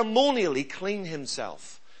ceremonially clean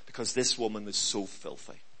himself. Because this woman was so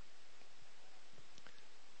filthy.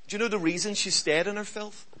 Do you know the reason she stayed in her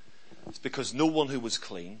filth? It's because no one who was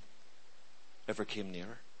clean ever came near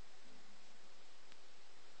her.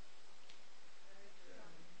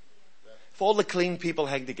 If all the clean people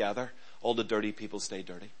hang together, all the dirty people stay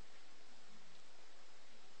dirty.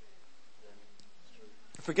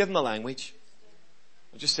 Forgive my language.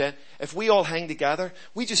 I'm just saying, if we all hang together,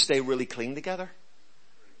 we just stay really clean together.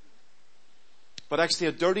 But actually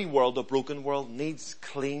a dirty world, a broken world needs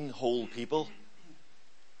clean, whole people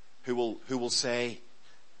who will say,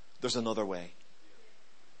 there's another way.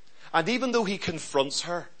 And even though he confronts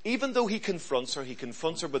her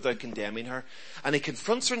without condemning her. And he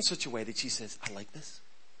confronts her in such a way that she says, I like this.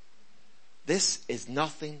 This is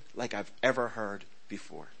nothing like I've ever heard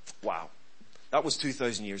before. Wow. That was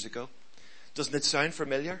 2,000 years ago. Doesn't it sound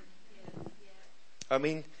familiar? I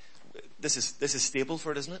mean, this is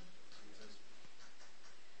Stapleford, isn't it?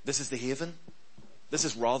 This is the Haven. This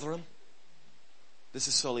is Rotherham. This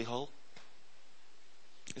is Solihull.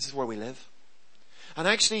 This is where we live. And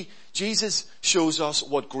actually, Jesus shows us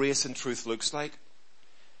what grace and truth looks like.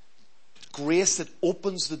 Grace that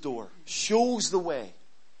opens the door, shows the way,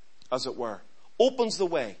 as it were, opens the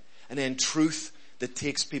way, and then truth that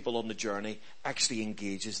takes people on the journey actually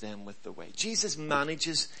engages them with the way. Jesus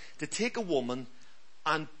manages to take a woman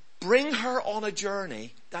and bring her on a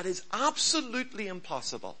journey that is absolutely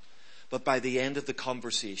impossible. But by the end of the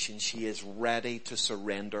conversation, she is ready to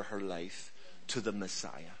surrender her life to the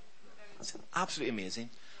Messiah. It's absolutely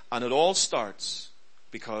amazing. And it all starts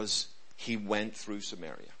because he went through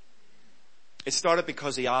Samaria. It started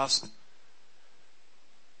because he asked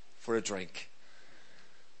for a drink.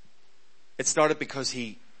 It started because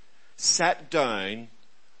he sat down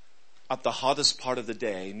at the hottest part of the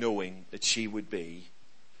day knowing that she would be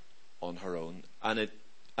on her own. And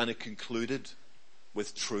it concluded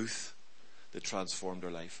with truth that transformed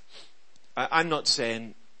her life. I'm not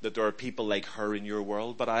saying that there are people like her in your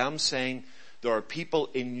world, but I am saying there are people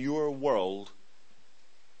in your world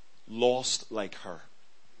lost like her.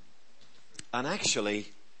 And actually,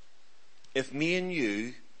 if me and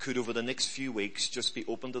you could over the next few weeks just be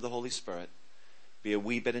open to the Holy Spirit, be a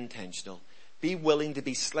wee bit intentional, be willing to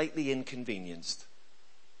be slightly inconvenienced,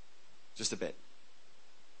 just a bit.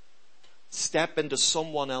 Step into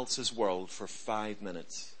someone else's world for 5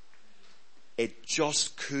 minutes. It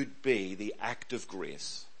just could be the act of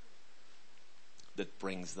grace that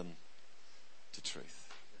brings them to truth.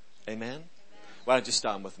 Amen? Why don't you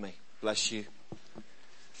stand with me? Bless you.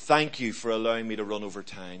 Thank you for allowing me to run over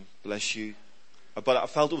time. Bless you. But I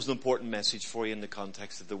felt it was an important message for you in the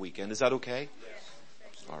context of the weekend. Is that okay?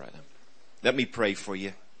 Yes. All right then. Let me pray for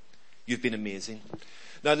you. You've been amazing.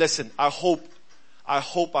 Now listen, I hope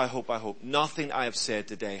nothing I have said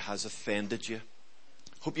today has offended you.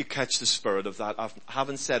 Hope you catch the spirit of that. I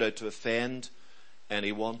haven't set out to offend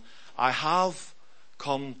anyone. I have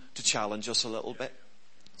come to challenge us a little bit.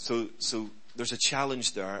 So there's a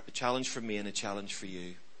challenge there, a challenge for me and a challenge for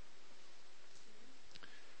you.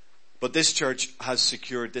 But this church has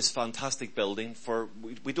secured this fantastic building for,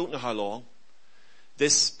 we don't know how long.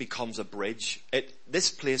 This becomes a bridge. This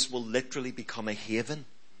place will literally become a haven,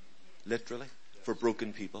 literally, for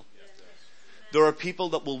broken people. There are people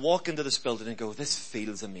that will walk into this building and go, this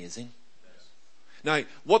feels amazing. Now,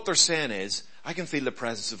 what they're saying is, I can feel the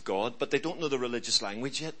presence of God, but they don't know the religious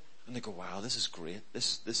language yet. And they go, wow, this is great.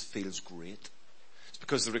 This feels great. It's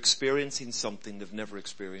because they're experiencing something they've never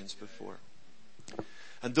experienced before.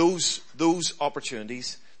 And those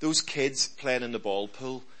opportunities, those kids playing in the ball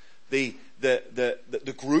pool, the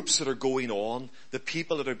groups that are going on, the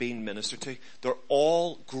people that are being ministered to, they're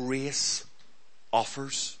all grace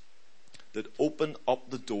offers that open up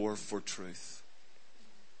the door for truth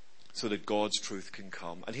so that God's truth can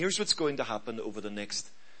come. And here's what's going to happen over the next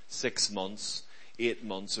 6 months, 8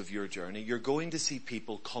 months of your journey. You're going to see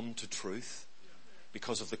people come to truth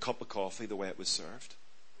because of the cup of coffee, the way it was served.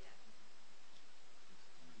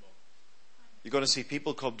 You're going to see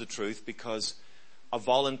people come to truth because a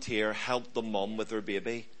volunteer helped the mum with her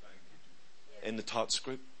baby in the tots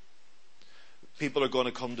group. People are going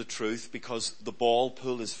to come to truth because the ball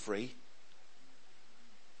pool is free.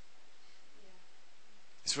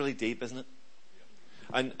 It's really deep, isn't it?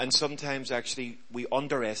 And sometimes actually we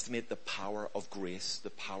underestimate the power of grace,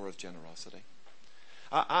 the power of generosity.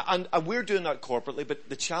 And we're doing that corporately, but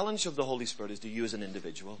the challenge of the Holy Spirit is to you as an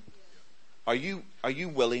individual. Are you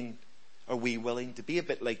willing, are we willing to be a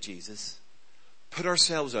bit like Jesus? Put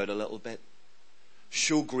ourselves out a little bit,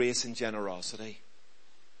 show grace and generosity,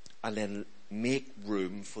 and then make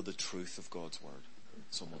room for the truth of God's word in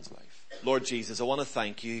someone's life. Lord Jesus, I want to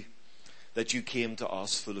thank you that you came to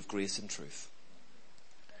us full of grace and truth.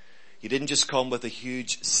 You didn't just come with a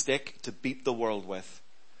huge stick to beat the world with,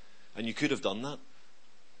 and you could have done that.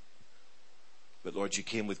 But Lord, you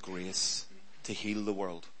came with grace to heal the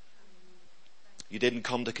world. You didn't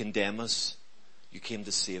come to condemn us, you came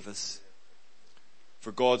to save us.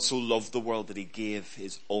 For God so loved the world that he gave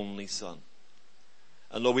his only son.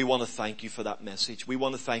 And Lord, we want to thank you for that message. We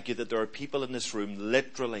want to thank you that there are people in this room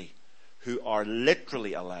literally, who are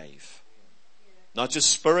literally alive Not just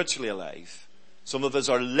spiritually alive. Some of us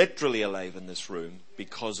are literally alive in this room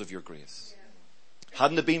because of your grace.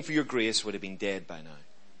 Hadn't it been for your grace, we'd have been dead by now.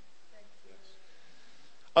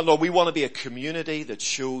 And Lord, we want to be a community that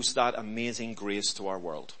shows that amazing grace to our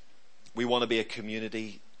world. We want to be a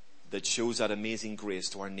community that shows that amazing grace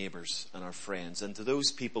to our neighbours and our friends and to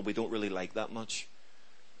those people we don't really like that much.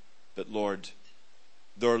 But Lord,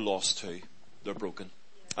 they're lost too. They're broken.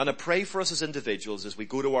 And I pray for us as individuals as we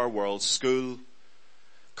go to our world, school,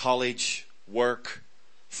 college, work,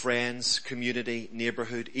 friends, community,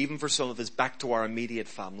 neighbourhood, even for some of us back to our immediate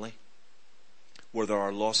family, where there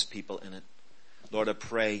are lost people in it. Lord, I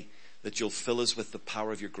pray that you'll fill us with the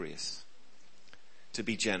power of your grace to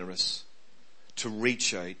be generous, to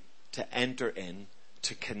reach out, to enter in,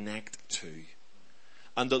 to connect to.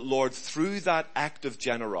 And that, Lord, through that act of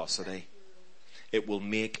generosity, it will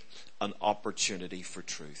make an opportunity for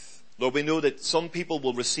truth. Lord, we know that some people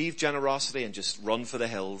will receive generosity and just run for the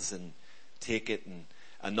hills and take it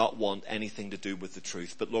and not want anything to do with the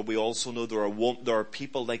truth. But Lord, we also know there are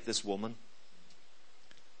people like this woman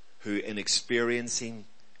who, in experiencing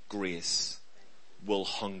grace, will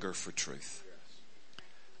hunger for truth.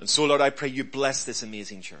 And so, Lord, I pray you bless this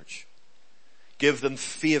amazing church. Give them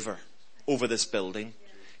favour over this building.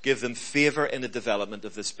 Give them favour in the development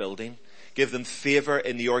of this building. Give them favour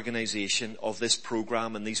in the organisation of this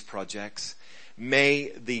programme and these projects.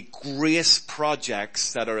 May the grace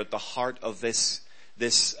projects that are at the heart of this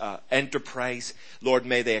enterprise, Lord,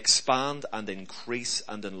 may they expand and increase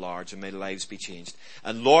and enlarge, and may lives be changed.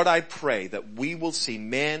 And Lord, I pray that we will see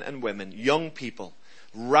men and women, young people,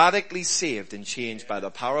 radically saved and changed by the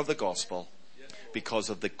power of the gospel because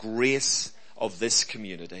of the grace of this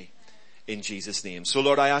community. In Jesus' name. So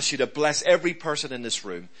Lord, I ask you to bless every person in this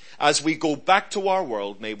room. As we go back to our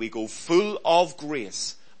world, may we go full of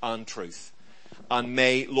grace and truth. And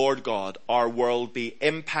may, Lord God, our world be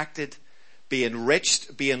impacted, be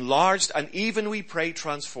enriched, be enlarged, and even, we pray,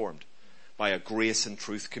 transformed by a grace and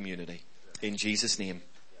truth community. In Jesus' name.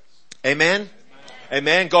 Amen.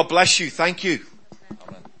 Amen. God bless you. Thank you.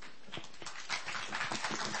 Amen.